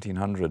the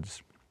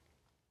 1700s.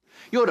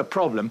 You're the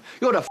problem.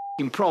 You're the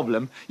f***ing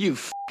problem. You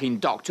f***ing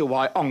Dr.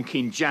 White,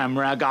 onking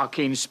jamrag,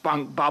 arcing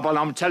spunk bubble.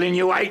 I'm telling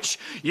you, H,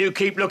 you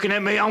keep looking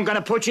at me, I'm going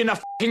to put you in the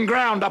f***ing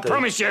ground, I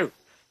promise you.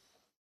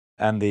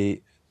 And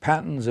the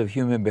patterns of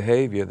human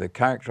behavior, the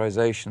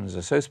characterizations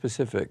are so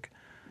specific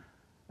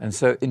and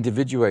so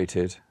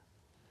individuated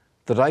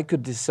that I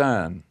could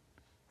discern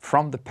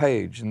from the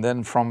page and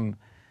then from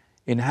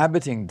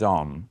inhabiting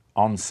Don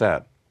on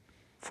set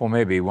for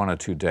maybe 1 or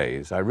 2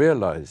 days, I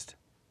realized,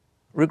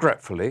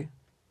 regretfully,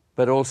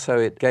 but also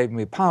it gave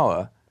me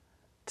power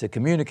to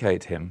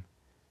communicate him,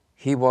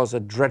 he was a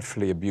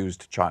dreadfully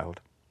abused child.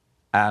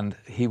 And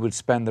he would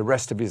spend the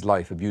rest of his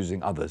life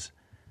abusing others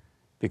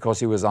because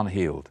he was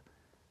unhealed.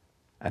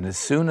 And as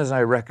soon as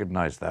I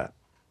recognized that,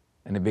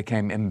 and it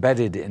became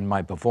embedded in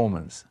my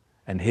performance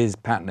and his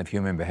pattern of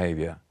human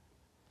behavior,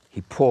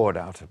 he poured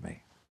out of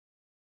me.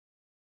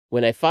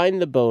 When I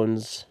find the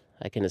bones,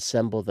 I can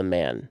assemble the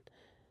man.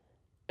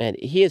 And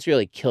he is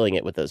really killing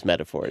it with those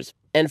metaphors.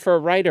 And for a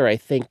writer, I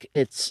think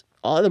it's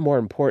all the more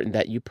important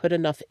that you put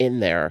enough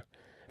in there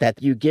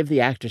that you give the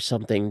actor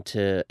something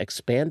to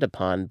expand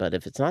upon. But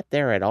if it's not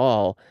there at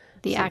all,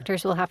 the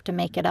actors will have to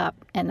make it up,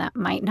 and that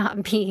might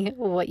not be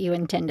what you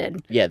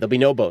intended. Yeah, there'll be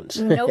no bones.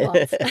 No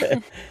bones.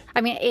 I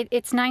mean,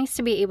 it's nice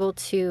to be able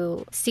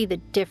to see the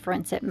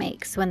difference it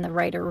makes when the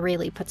writer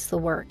really puts the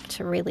work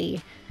to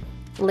really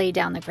lay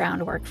down the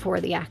groundwork for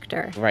the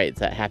actor. Right, it's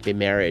that happy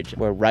marriage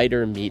where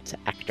writer meets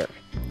actor.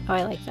 Oh,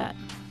 I like that.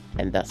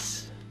 And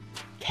thus,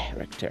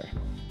 character.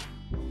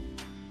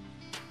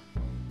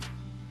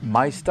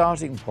 My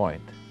starting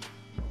point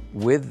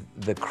with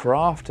the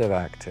craft of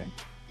acting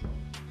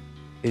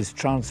is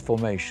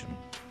transformation.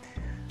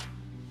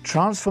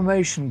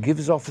 Transformation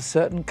gives off a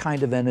certain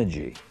kind of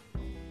energy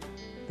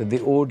that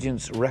the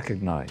audience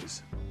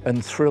recognize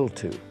and thrill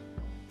to.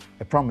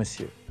 I promise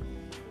you.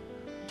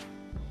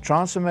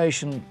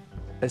 Transformation,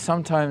 I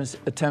sometimes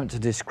attempt to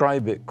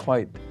describe it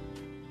quite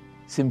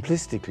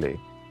simplistically.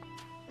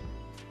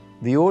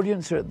 The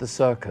audience are at the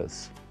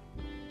circus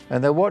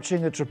and they're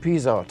watching a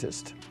trapeze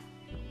artist.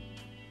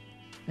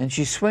 And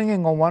she's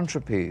swinging on one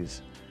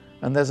trapeze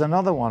and there's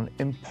another one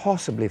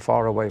impossibly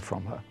far away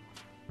from her.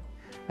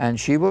 And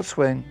she will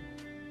swing,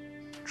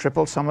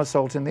 triple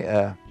somersault in the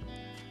air,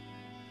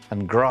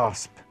 and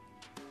grasp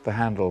the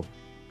handle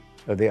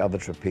of the other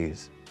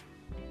trapeze.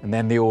 And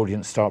then the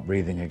audience start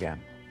breathing again.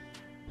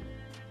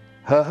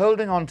 Her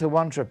holding on to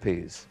one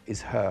trapeze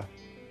is her.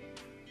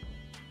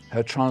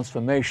 Her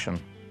transformation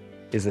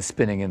is a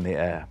spinning in the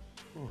air.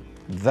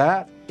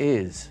 That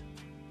is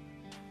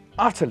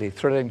utterly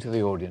thrilling to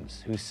the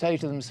audience, who say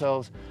to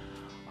themselves,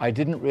 I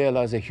didn't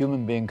realize a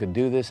human being could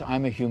do this.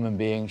 I'm a human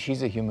being.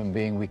 She's a human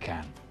being. We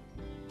can.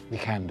 We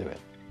can do it.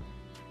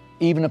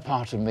 Even a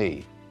part of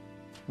me,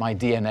 my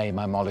DNA,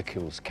 my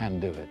molecules can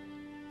do it.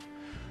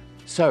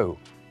 So,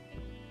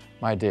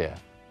 my dear,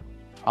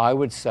 I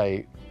would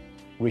say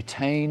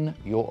retain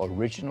your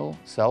original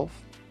self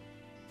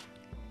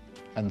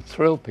and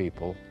thrill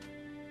people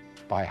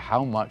by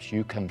how much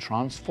you can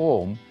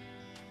transform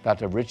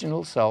that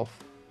original self,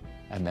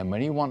 and then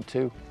when you want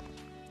to,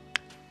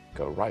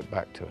 go right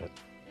back to it.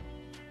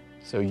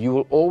 So you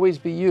will always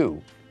be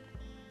you,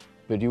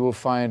 but you will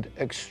find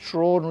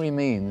extraordinary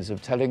means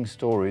of telling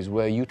stories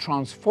where you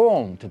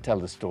transform to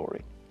tell a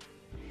story.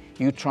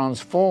 You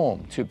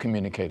transform to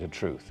communicate a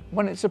truth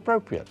when it's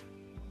appropriate.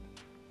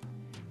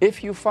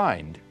 If you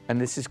find,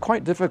 and this is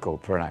quite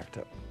difficult for an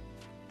actor,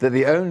 that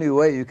the only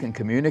way you can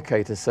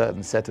communicate a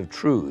certain set of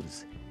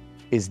truths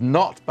is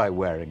not by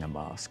wearing a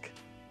mask,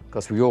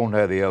 because we all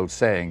know the old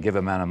saying, give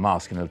a man a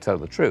mask and he'll tell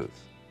the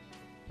truth.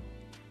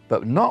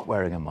 But not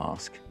wearing a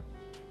mask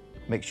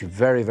makes you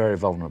very, very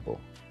vulnerable.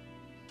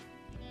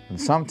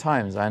 And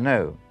sometimes I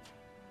know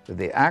that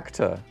the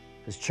actor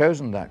has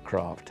chosen that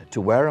craft to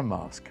wear a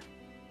mask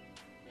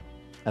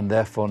and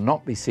therefore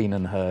not be seen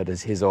and heard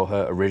as his or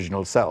her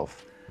original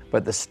self.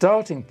 But the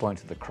starting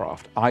point of the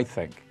craft, I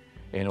think,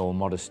 in all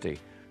modesty,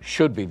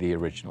 should be the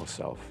original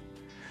self.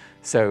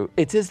 So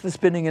it is the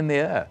spinning in the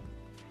air.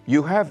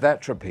 You have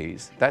that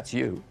trapeze, that's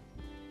you.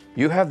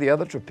 You have the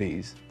other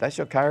trapeze, that's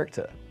your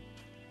character.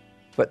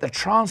 But the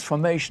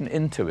transformation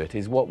into it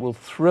is what will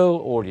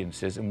thrill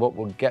audiences and what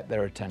will get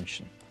their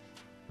attention.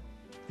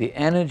 The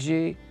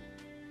energy,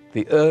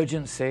 the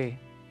urgency,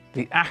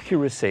 the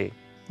accuracy,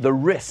 the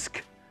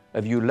risk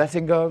of you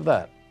letting go of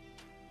that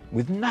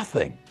with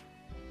nothing.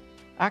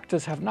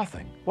 Actors have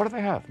nothing. What do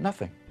they have?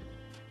 Nothing.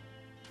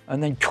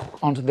 And then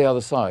onto the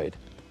other side.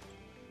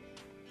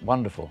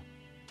 Wonderful.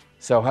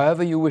 So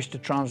however you wish to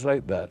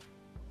translate that,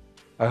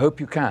 I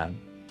hope you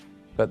can,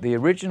 but the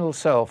original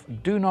self,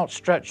 do not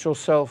stretch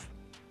yourself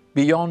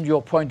beyond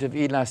your point of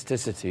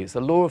elasticity. It's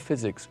the law of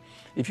physics.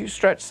 If you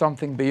stretch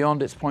something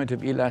beyond its point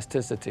of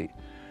elasticity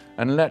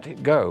and let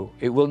it go,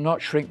 it will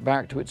not shrink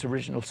back to its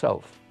original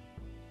self.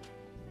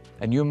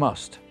 And you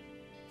must.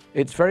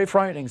 It's very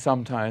frightening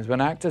sometimes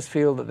when actors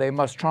feel that they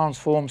must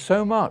transform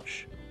so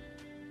much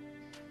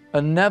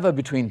and never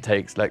between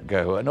takes let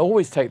go and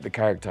always take the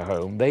character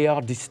home. They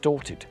are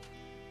distorted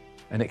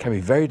and it can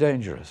be very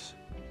dangerous.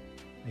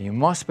 You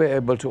must be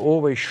able to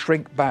always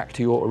shrink back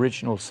to your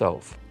original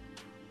self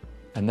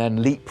and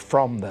then leap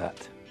from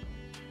that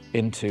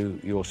into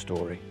your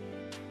story.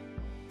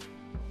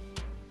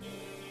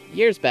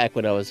 Years back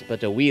when I was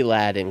but a wee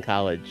lad in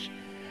college,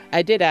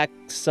 I did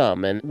act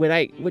some, and when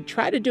I would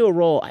try to do a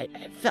role, I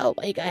felt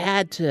like I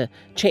had to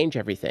change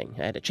everything.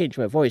 I had to change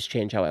my voice,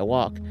 change how I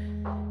walk.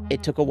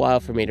 It took a while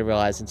for me to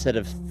realize, instead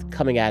of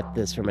coming at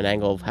this from an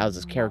angle of how's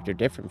this character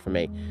different from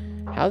me,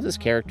 how's this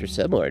character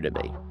similar to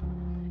me?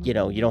 You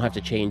know, you don't have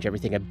to change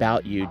everything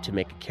about you to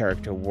make a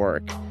character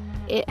work.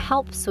 It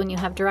helps when you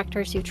have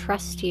directors who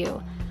trust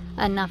you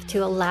enough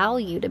to allow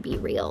you to be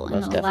real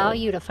and allow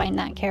you to find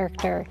that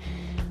character.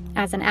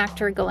 As an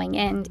actor going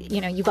in,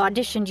 you know, you've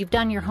auditioned, you've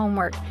done your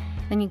homework,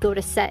 then you go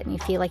to set and you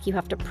feel like you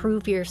have to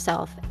prove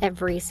yourself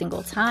every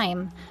single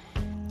time.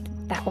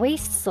 That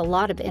wastes a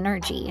lot of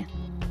energy.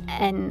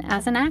 And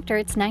as an actor,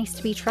 it's nice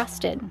to be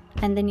trusted.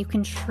 And then you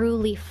can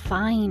truly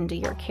find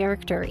your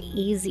character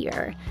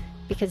easier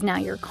because now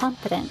you're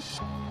confident.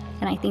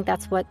 And I think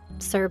that's what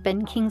Sir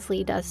Ben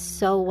Kingsley does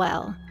so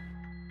well.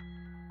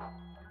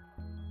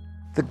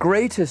 The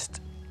greatest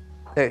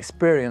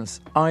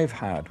experience I've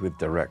had with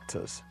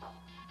directors,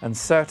 and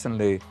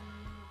certainly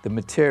the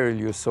material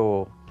you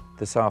saw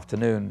this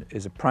afternoon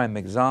is a prime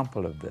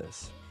example of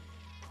this,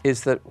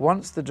 is that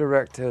once the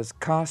director has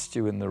cast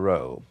you in the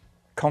role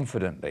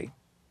confidently,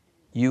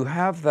 you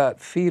have that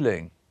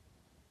feeling,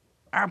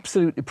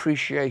 absolute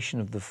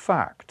appreciation of the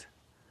fact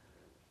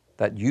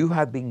that you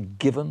have been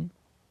given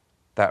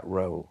that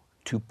role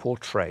to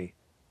portray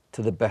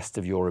to the best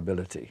of your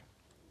ability.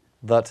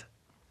 That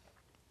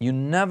you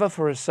never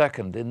for a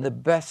second, in the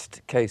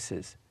best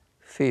cases,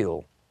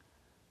 feel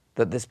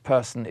that this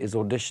person is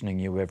auditioning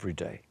you every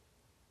day.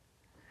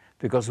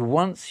 Because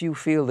once you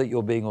feel that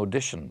you're being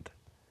auditioned,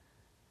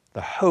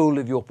 the whole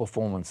of your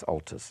performance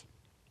alters.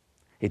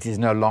 It is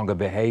no longer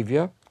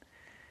behavior,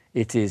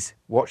 it is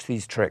watch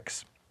these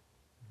tricks.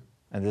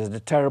 And there's a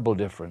terrible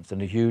difference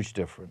and a huge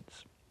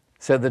difference.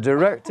 So the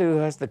director who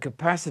has the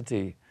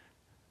capacity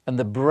and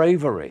the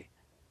bravery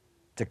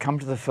to come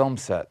to the film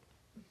set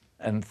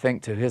and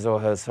think to his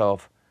or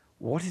herself,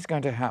 what is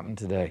going to happen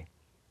today?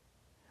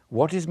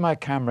 What is my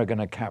camera going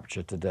to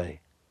capture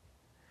today?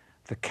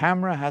 The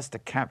camera has to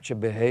capture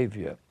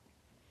behavior.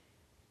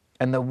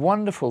 And the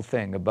wonderful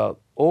thing about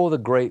all the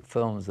great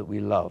films that we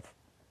love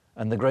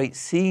and the great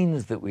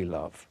scenes that we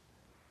love,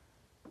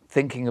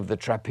 thinking of the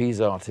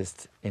trapeze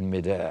artist in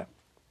midair,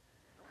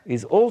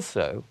 is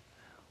also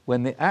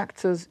when the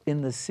actors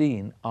in the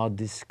scene are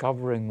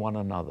discovering one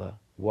another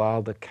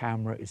while the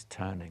camera is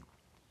turning.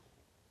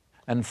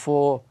 And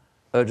for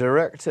a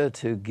director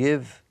to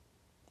give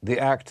the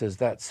actors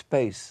that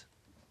space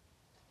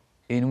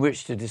in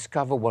which to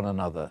discover one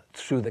another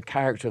through the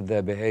character of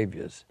their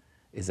behaviors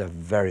is a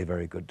very,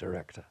 very good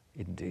director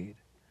indeed.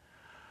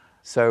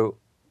 So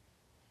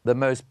the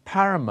most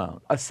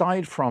paramount,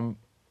 aside from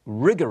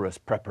rigorous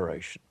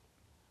preparation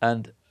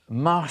and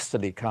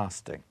masterly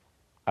casting,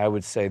 I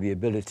would say the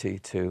ability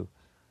to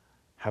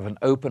have an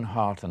open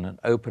heart and an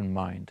open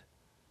mind,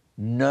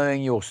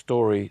 knowing your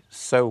story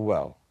so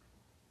well,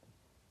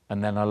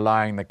 and then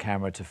allowing the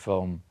camera to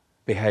film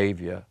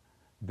behavior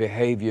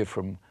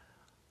from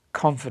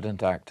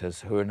confident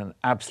actors who are in an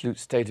absolute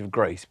state of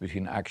grace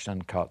between action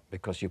and cut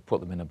because you put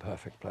them in a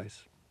perfect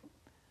place.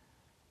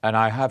 And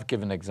I have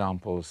given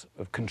examples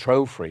of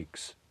control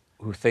freaks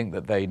who think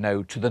that they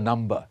know to the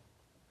number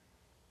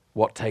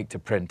what take to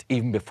print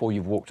even before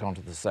you've walked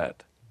onto the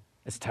set.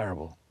 It's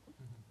terrible.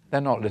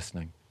 They're not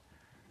listening.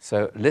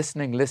 So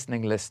listening,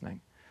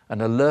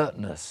 and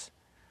alertness,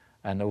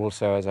 and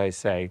also, as I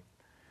say,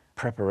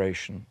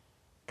 preparation,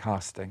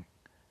 casting,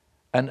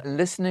 and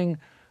listening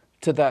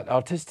to that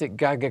artistic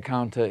Geiger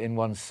counter in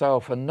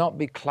oneself and not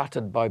be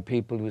cluttered by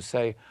people who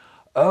say,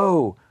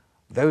 oh,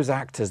 those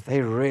actors,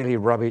 they really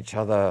rub each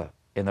other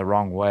in the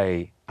wrong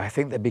way. I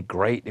think they'd be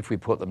great if we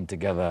put them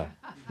together.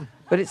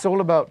 But it's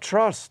all about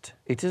trust.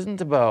 It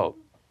isn't about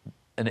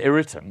an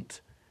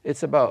irritant.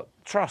 It's about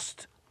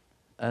trust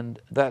and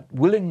that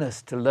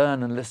willingness to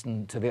learn and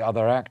listen to the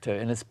other actor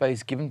in a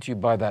space given to you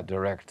by that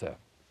director.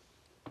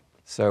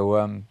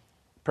 So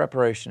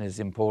preparation is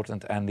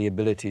important, and the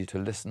ability to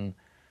listen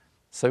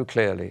so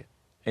clearly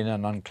in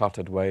an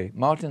uncluttered way.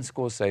 Martin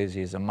Scorsese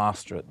is a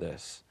master at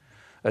this,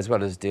 as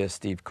well as dear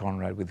Steve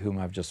Conrad, with whom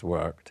I've just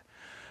worked.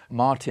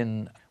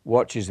 Martin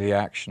watches the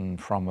action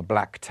from a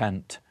black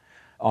tent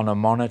on a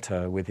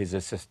monitor with his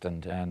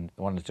assistant and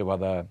one or two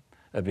other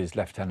of his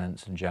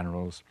lieutenants and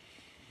generals,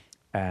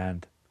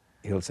 and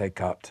he'll say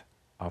cut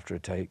after a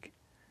take.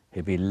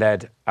 He'll be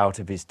led out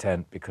of his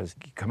tent because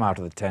you come out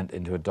of the tent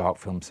into a dark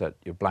film set,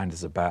 you're blind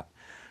as a bat,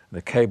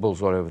 the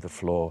cables all over the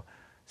floor,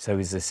 so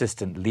his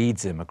assistant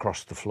leads him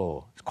across the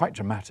floor. It's quite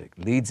dramatic,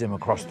 leads him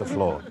across the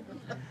floor.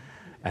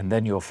 And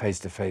then you're face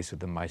to face with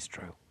the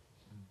maestro.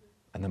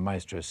 And the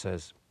maestro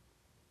says,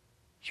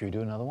 should we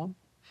do another one?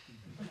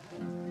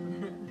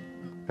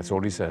 That's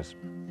all he says.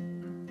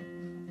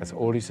 That's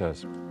all he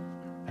says.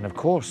 And of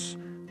course,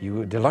 you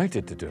were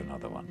delighted to do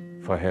another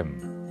one for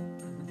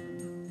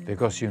him,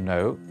 because you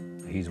know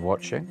he's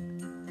watching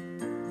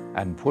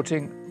and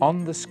putting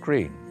on the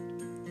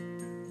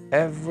screen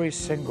every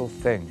single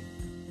thing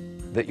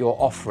that you're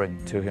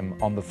offering to him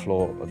on the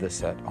floor of the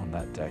set on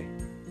that day.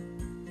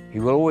 He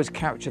will always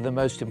capture the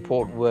most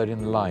important word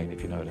in the line,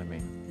 if you know what I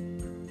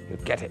mean. He'll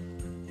get it.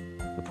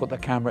 He'll put the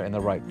camera in the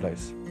right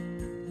place.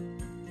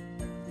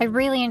 I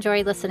really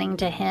enjoyed listening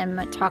to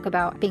him talk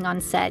about being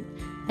on set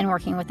and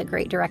working with a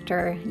great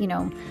director, you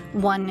know,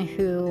 one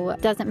who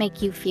doesn't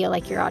make you feel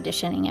like you're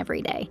auditioning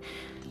every day.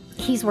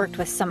 He's worked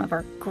with some of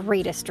our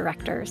greatest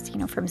directors, you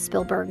know, from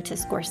Spielberg to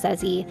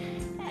Scorsese,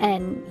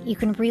 and you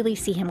can really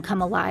see him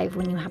come alive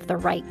when you have the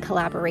right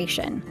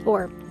collaboration,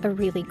 or a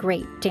really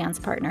great dance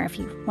partner, if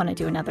you want to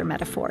do another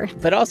metaphor.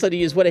 But also to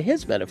use one of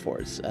his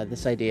metaphors,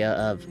 this idea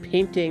of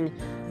painting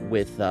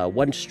with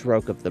one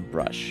stroke of the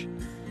brush.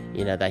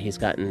 You know, that he's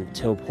gotten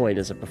to a point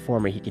as a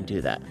performer, he can do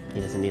that.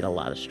 He doesn't need a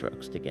lot of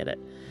strokes to get it.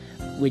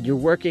 When you're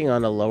working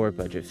on a lower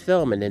budget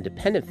film, an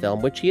independent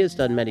film, which he has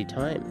done many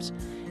times,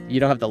 you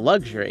don't have the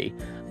luxury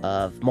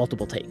of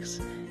multiple takes.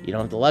 You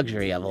don't have the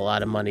luxury of a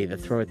lot of money to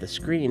throw at the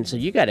screen, so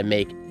you got to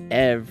make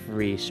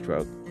every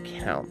stroke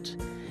count.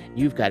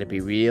 You've got to be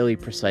really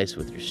precise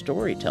with your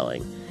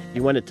storytelling.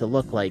 You want it to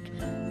look like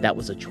that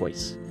was a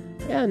choice.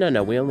 Yeah,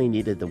 no, we only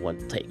needed the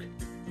one take.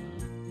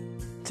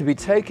 To be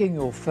taking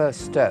your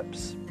first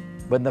steps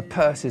when the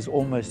purse is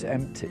almost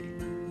empty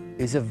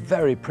is a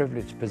very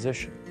privileged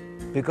position,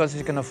 because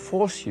it's going to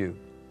force you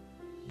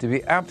to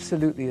be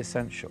absolutely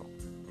essential.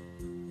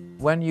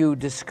 When you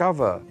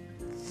discover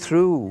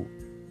through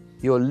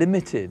your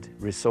limited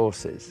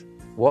resources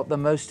what the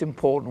most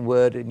important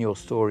word in your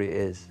story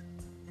is,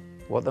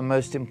 what the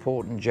most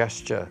important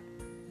gesture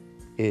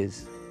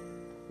is,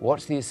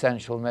 what's the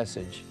essential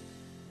message.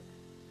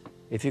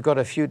 If you've got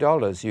a few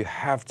dollars, you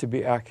have to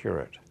be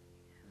accurate.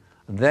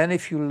 And then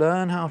if you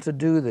learn how to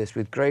do this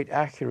with great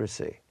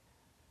accuracy,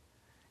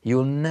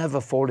 you'll never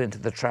fall into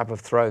the trap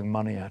of throwing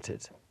money at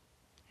it.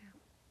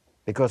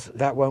 Because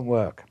that won't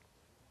work.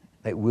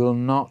 It will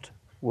not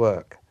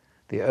work.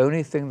 The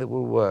only thing that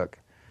will work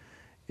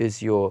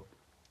is your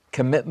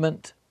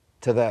commitment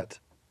to that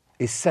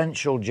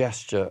essential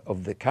gesture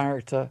of the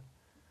character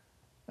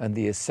and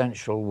the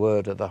essential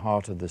word at the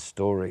heart of the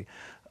story.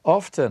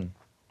 Often,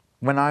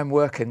 when I'm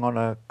working on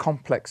a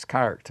complex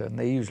character, and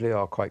they usually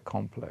are quite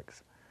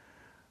complex,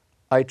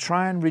 I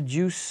try and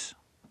reduce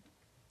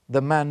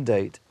the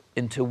mandate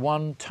into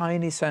one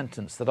tiny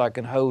sentence that I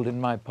can hold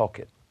in my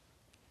pocket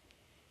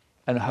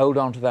and hold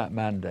on to that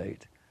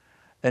mandate.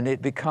 And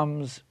it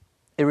becomes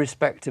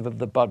irrespective of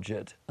the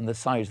budget and the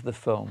size of the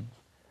film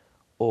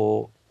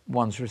or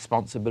one's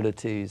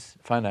responsibilities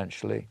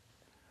financially.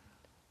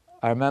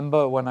 I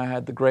remember when I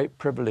had the great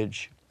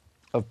privilege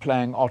of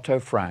playing Otto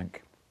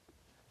Frank,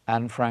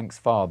 Anne Frank's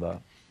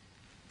father.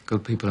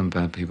 Good people and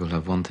bad people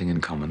have one thing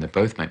in common. They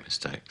both make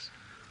mistakes.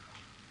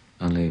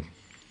 Only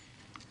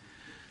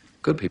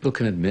good people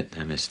can admit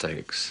their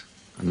mistakes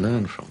and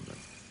learn from them.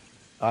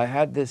 I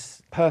had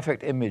this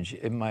perfect image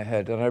in my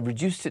head, and I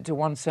reduced it to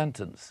one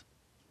sentence.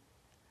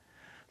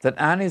 That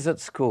Anne is at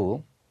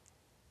school,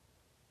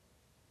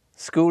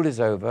 school is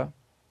over,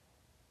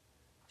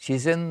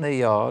 she's in the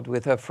yard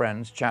with her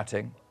friends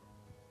chatting.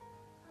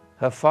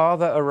 Her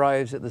father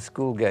arrives at the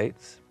school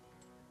gates.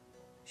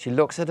 She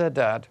looks at her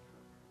dad,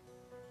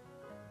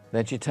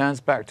 then she turns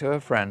back to her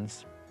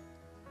friends,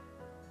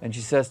 and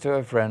she says to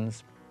her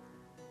friends,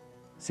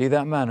 "See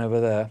that man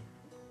over there?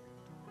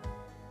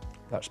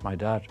 That's my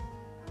dad.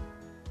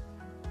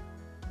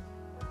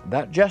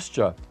 That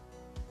gesture,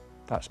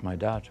 that's my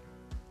dad.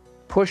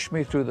 Pushed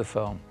me through the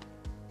film.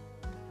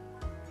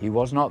 He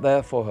was not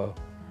there for her.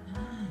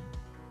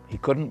 He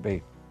couldn't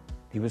be.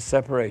 He was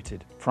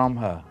separated from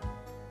her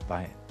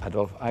by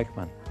Adolf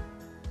Eichmann.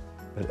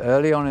 But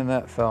early on in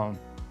that film,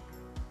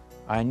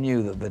 I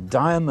knew that the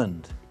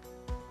diamond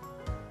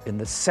in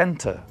the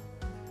center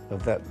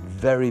of that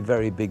very,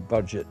 very big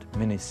budget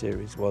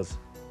miniseries was,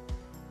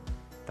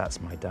 that's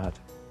my dad.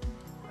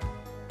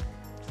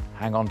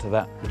 Hang on to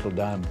that little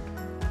diamond.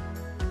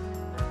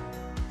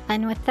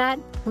 And with that,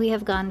 we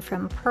have gone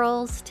from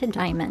pearls to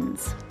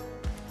diamonds.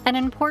 An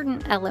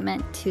important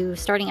element to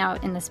starting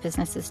out in this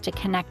business is to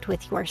connect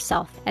with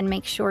yourself and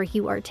make sure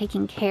you are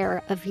taking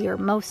care of your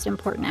most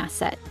important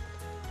asset.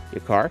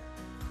 Your car?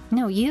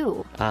 No,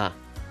 you. Ah.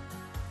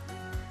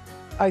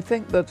 I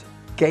think that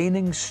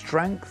gaining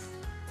strength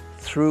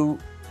through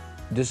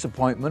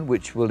disappointment,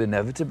 which will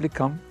inevitably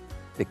come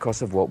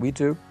because of what we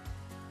do,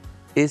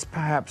 is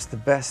perhaps the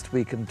best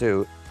we can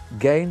do.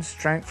 Gain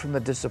strength from the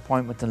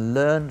disappointment and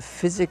learn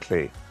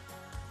physically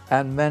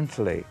and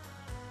mentally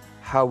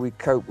how we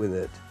cope with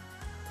it.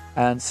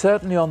 And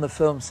certainly on the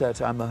film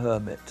set, I'm a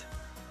hermit,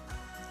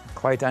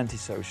 quite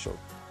antisocial.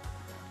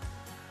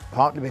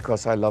 Partly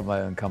because I love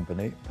my own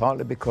company,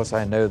 partly because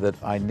I know that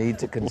I need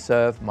to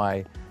conserve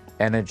my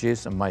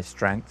energies and my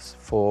strengths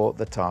for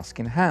the task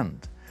in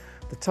hand.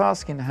 The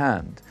task in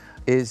hand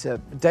is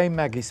Dame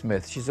Maggie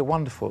Smith. She's a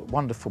wonderful,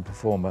 wonderful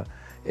performer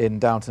in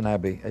Downton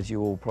Abbey, as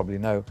you all probably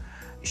know.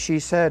 She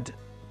said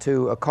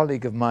to a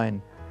colleague of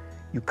mine,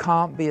 "You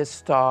can't be a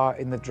star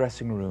in the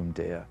dressing room,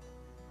 dear."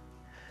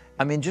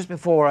 I mean, just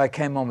before I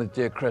came on with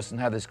Dear Chris and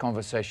had this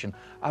conversation,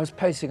 I was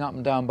pacing up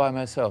and down by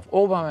myself,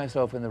 all by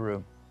myself in the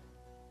room.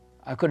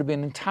 I could have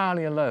been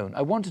entirely alone.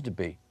 I wanted to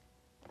be.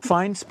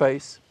 Find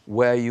space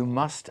where you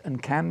must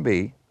and can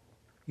be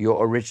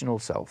your original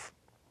self.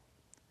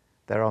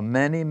 There are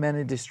many,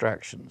 many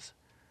distractions,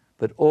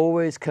 but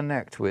always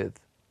connect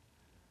with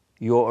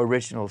your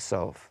original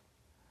self.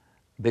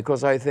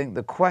 Because I think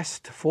the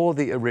quest for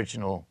the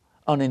original,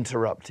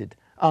 uninterrupted,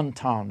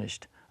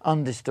 untarnished,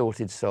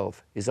 undistorted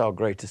self is our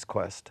greatest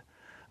quest.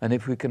 And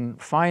if we can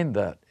find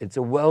that, it's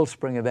a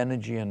wellspring of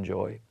energy and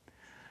joy,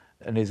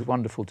 and it's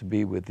wonderful to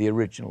be with the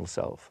original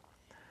self.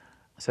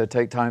 So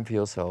take time for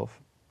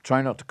yourself.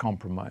 Try not to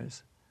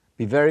compromise.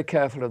 Be very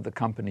careful of the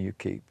company you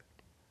keep,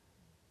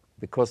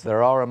 because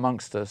there are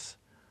amongst us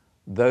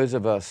those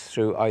of us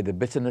through either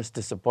bitterness,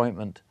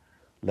 disappointment,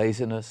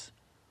 laziness,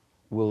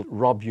 will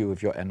rob you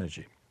of your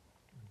energy.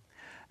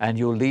 And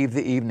you'll leave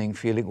the evening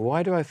feeling,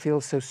 why do I feel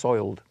so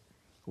soiled?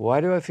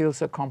 Why do I feel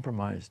so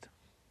compromised?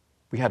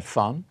 We had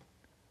fun,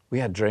 we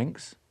had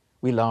drinks,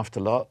 we laughed a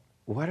lot.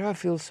 Why do I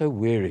feel so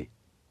weary?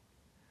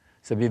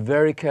 So be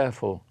very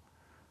careful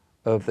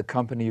of the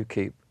company you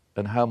keep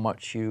and how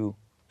much you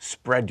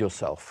spread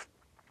yourself.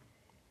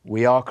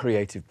 We are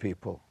creative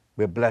people.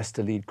 We're blessed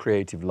to lead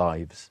creative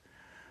lives.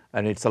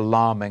 And it's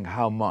alarming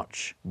how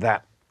much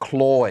that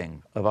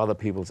clawing of other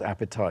people's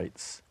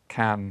appetites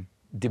can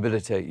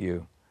debilitate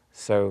you.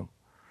 So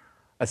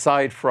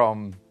aside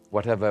from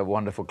whatever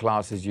wonderful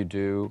classes you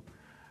do,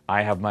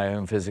 I have my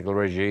own physical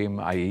regime,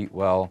 I eat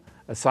well.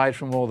 Aside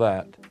from all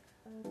that,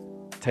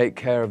 take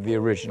care of the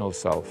original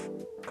self,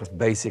 because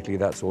basically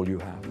that's all you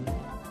have.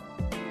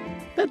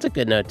 That's a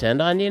good note to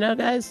end on, you know,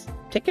 guys.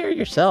 Take care of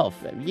yourself.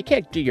 You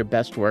can't do your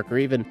best work or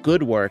even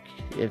good work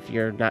if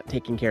you're not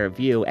taking care of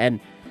you. And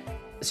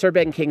Sir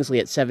Ben Kingsley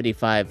at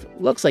 75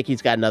 looks like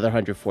he's got another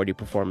 140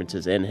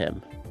 performances in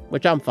him,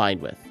 which I'm fine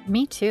with.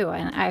 Me too,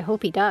 and I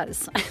hope he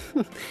does.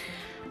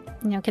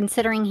 You know,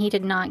 considering he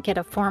did not get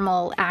a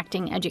formal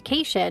acting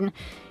education,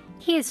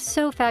 he is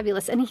so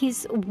fabulous, and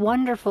he's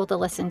wonderful to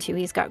listen to.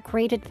 He's got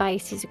great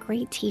advice. He's a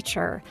great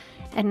teacher,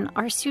 and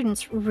our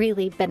students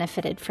really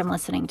benefited from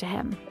listening to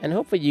him. And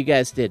hopefully you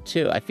guys did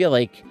too. I feel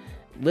like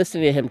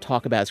listening to him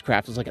talk about his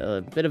craft was like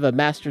a bit of a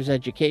master's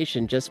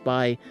education just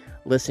by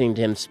listening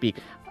to him speak.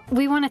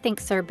 We want to thank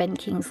Sir Ben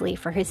Kingsley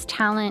for his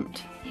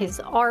talent,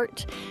 his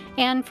art,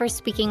 and for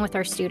speaking with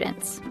our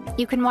students.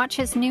 You can watch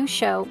his new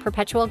show,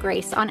 Perpetual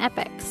Grace, on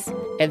Epix.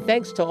 And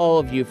thanks to all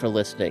of you for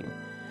listening.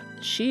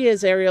 She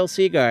is Ariel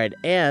Seagard,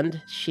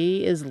 and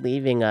she is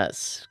leaving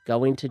us,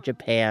 going to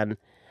Japan.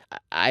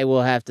 I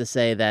will have to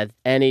say that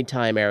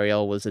anytime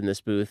Ariel was in this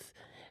booth,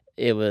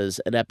 it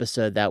was an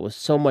episode that was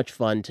so much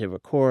fun to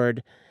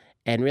record,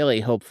 and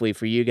really, hopefully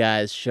for you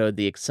guys, showed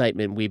the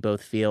excitement we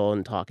both feel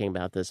in talking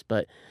about this.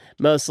 But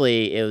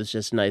mostly, it was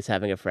just nice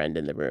having a friend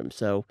in the room.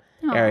 So,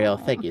 Aww. Ariel,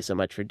 thank you so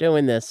much for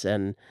doing this.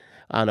 And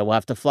I don't know, we'll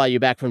have to fly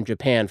you back from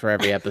Japan for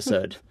every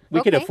episode.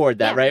 We can afford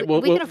that, right?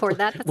 We can afford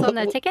that. That's on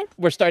the ticket.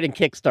 We're starting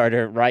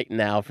Kickstarter right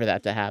now for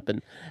that to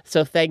happen.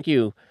 So thank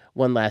you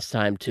one last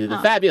time to the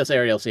fabulous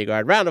Ariel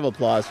Seagard. Round of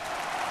applause.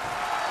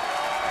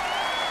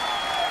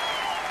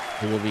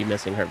 We will be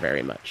missing her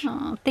very much.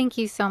 Oh, thank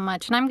you so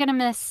much. And I'm going to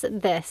miss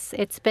this.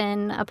 It's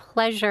been a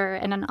pleasure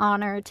and an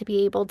honor to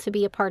be able to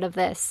be a part of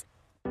this.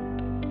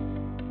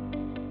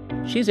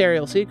 She's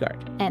Ariel Seagard.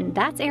 And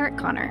that's Eric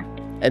Connor.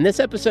 And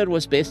this episode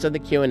was based on the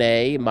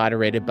Q&A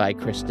moderated by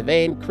Chris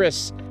Devane.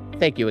 Chris,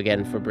 thank you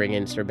again for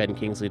bringing Sir Ben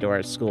Kingsley to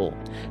our school.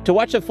 To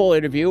watch a full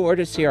interview or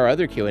to see our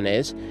other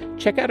Q&As,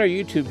 check out our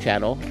YouTube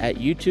channel at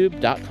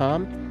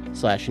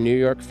youtube.com/New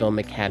York Film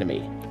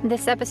Academy.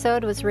 This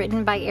episode was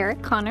written by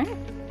Eric Connor,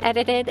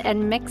 edited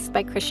and mixed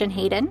by Christian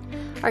Hayden.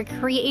 Our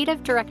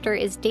creative director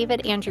is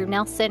David Andrew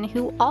Nelson,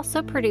 who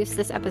also produced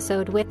this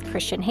episode with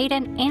Christian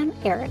Hayden and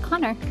Eric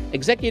Connor.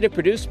 Executive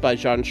produced by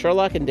John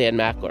Sherlock and Dan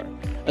Mackler.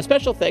 A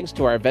special thanks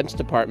to our events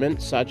department,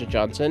 Saja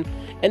Johnson,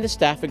 and the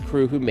staff and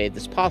crew who made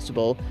this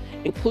possible,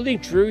 including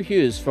Drew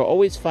Hughes for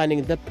always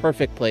finding the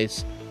perfect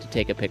place to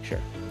take a picture.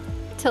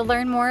 To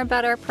learn more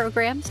about our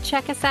programs,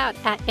 check us out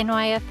at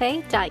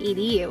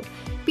nyfa.edu.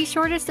 Be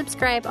sure to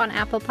subscribe on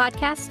Apple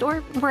Podcasts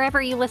or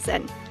wherever you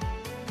listen.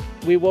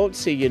 We won't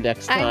see you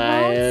next time.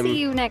 I won't see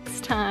you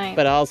next time.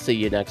 But I'll see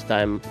you next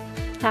time.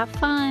 Have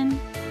fun.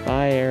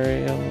 Bye,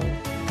 Ariel.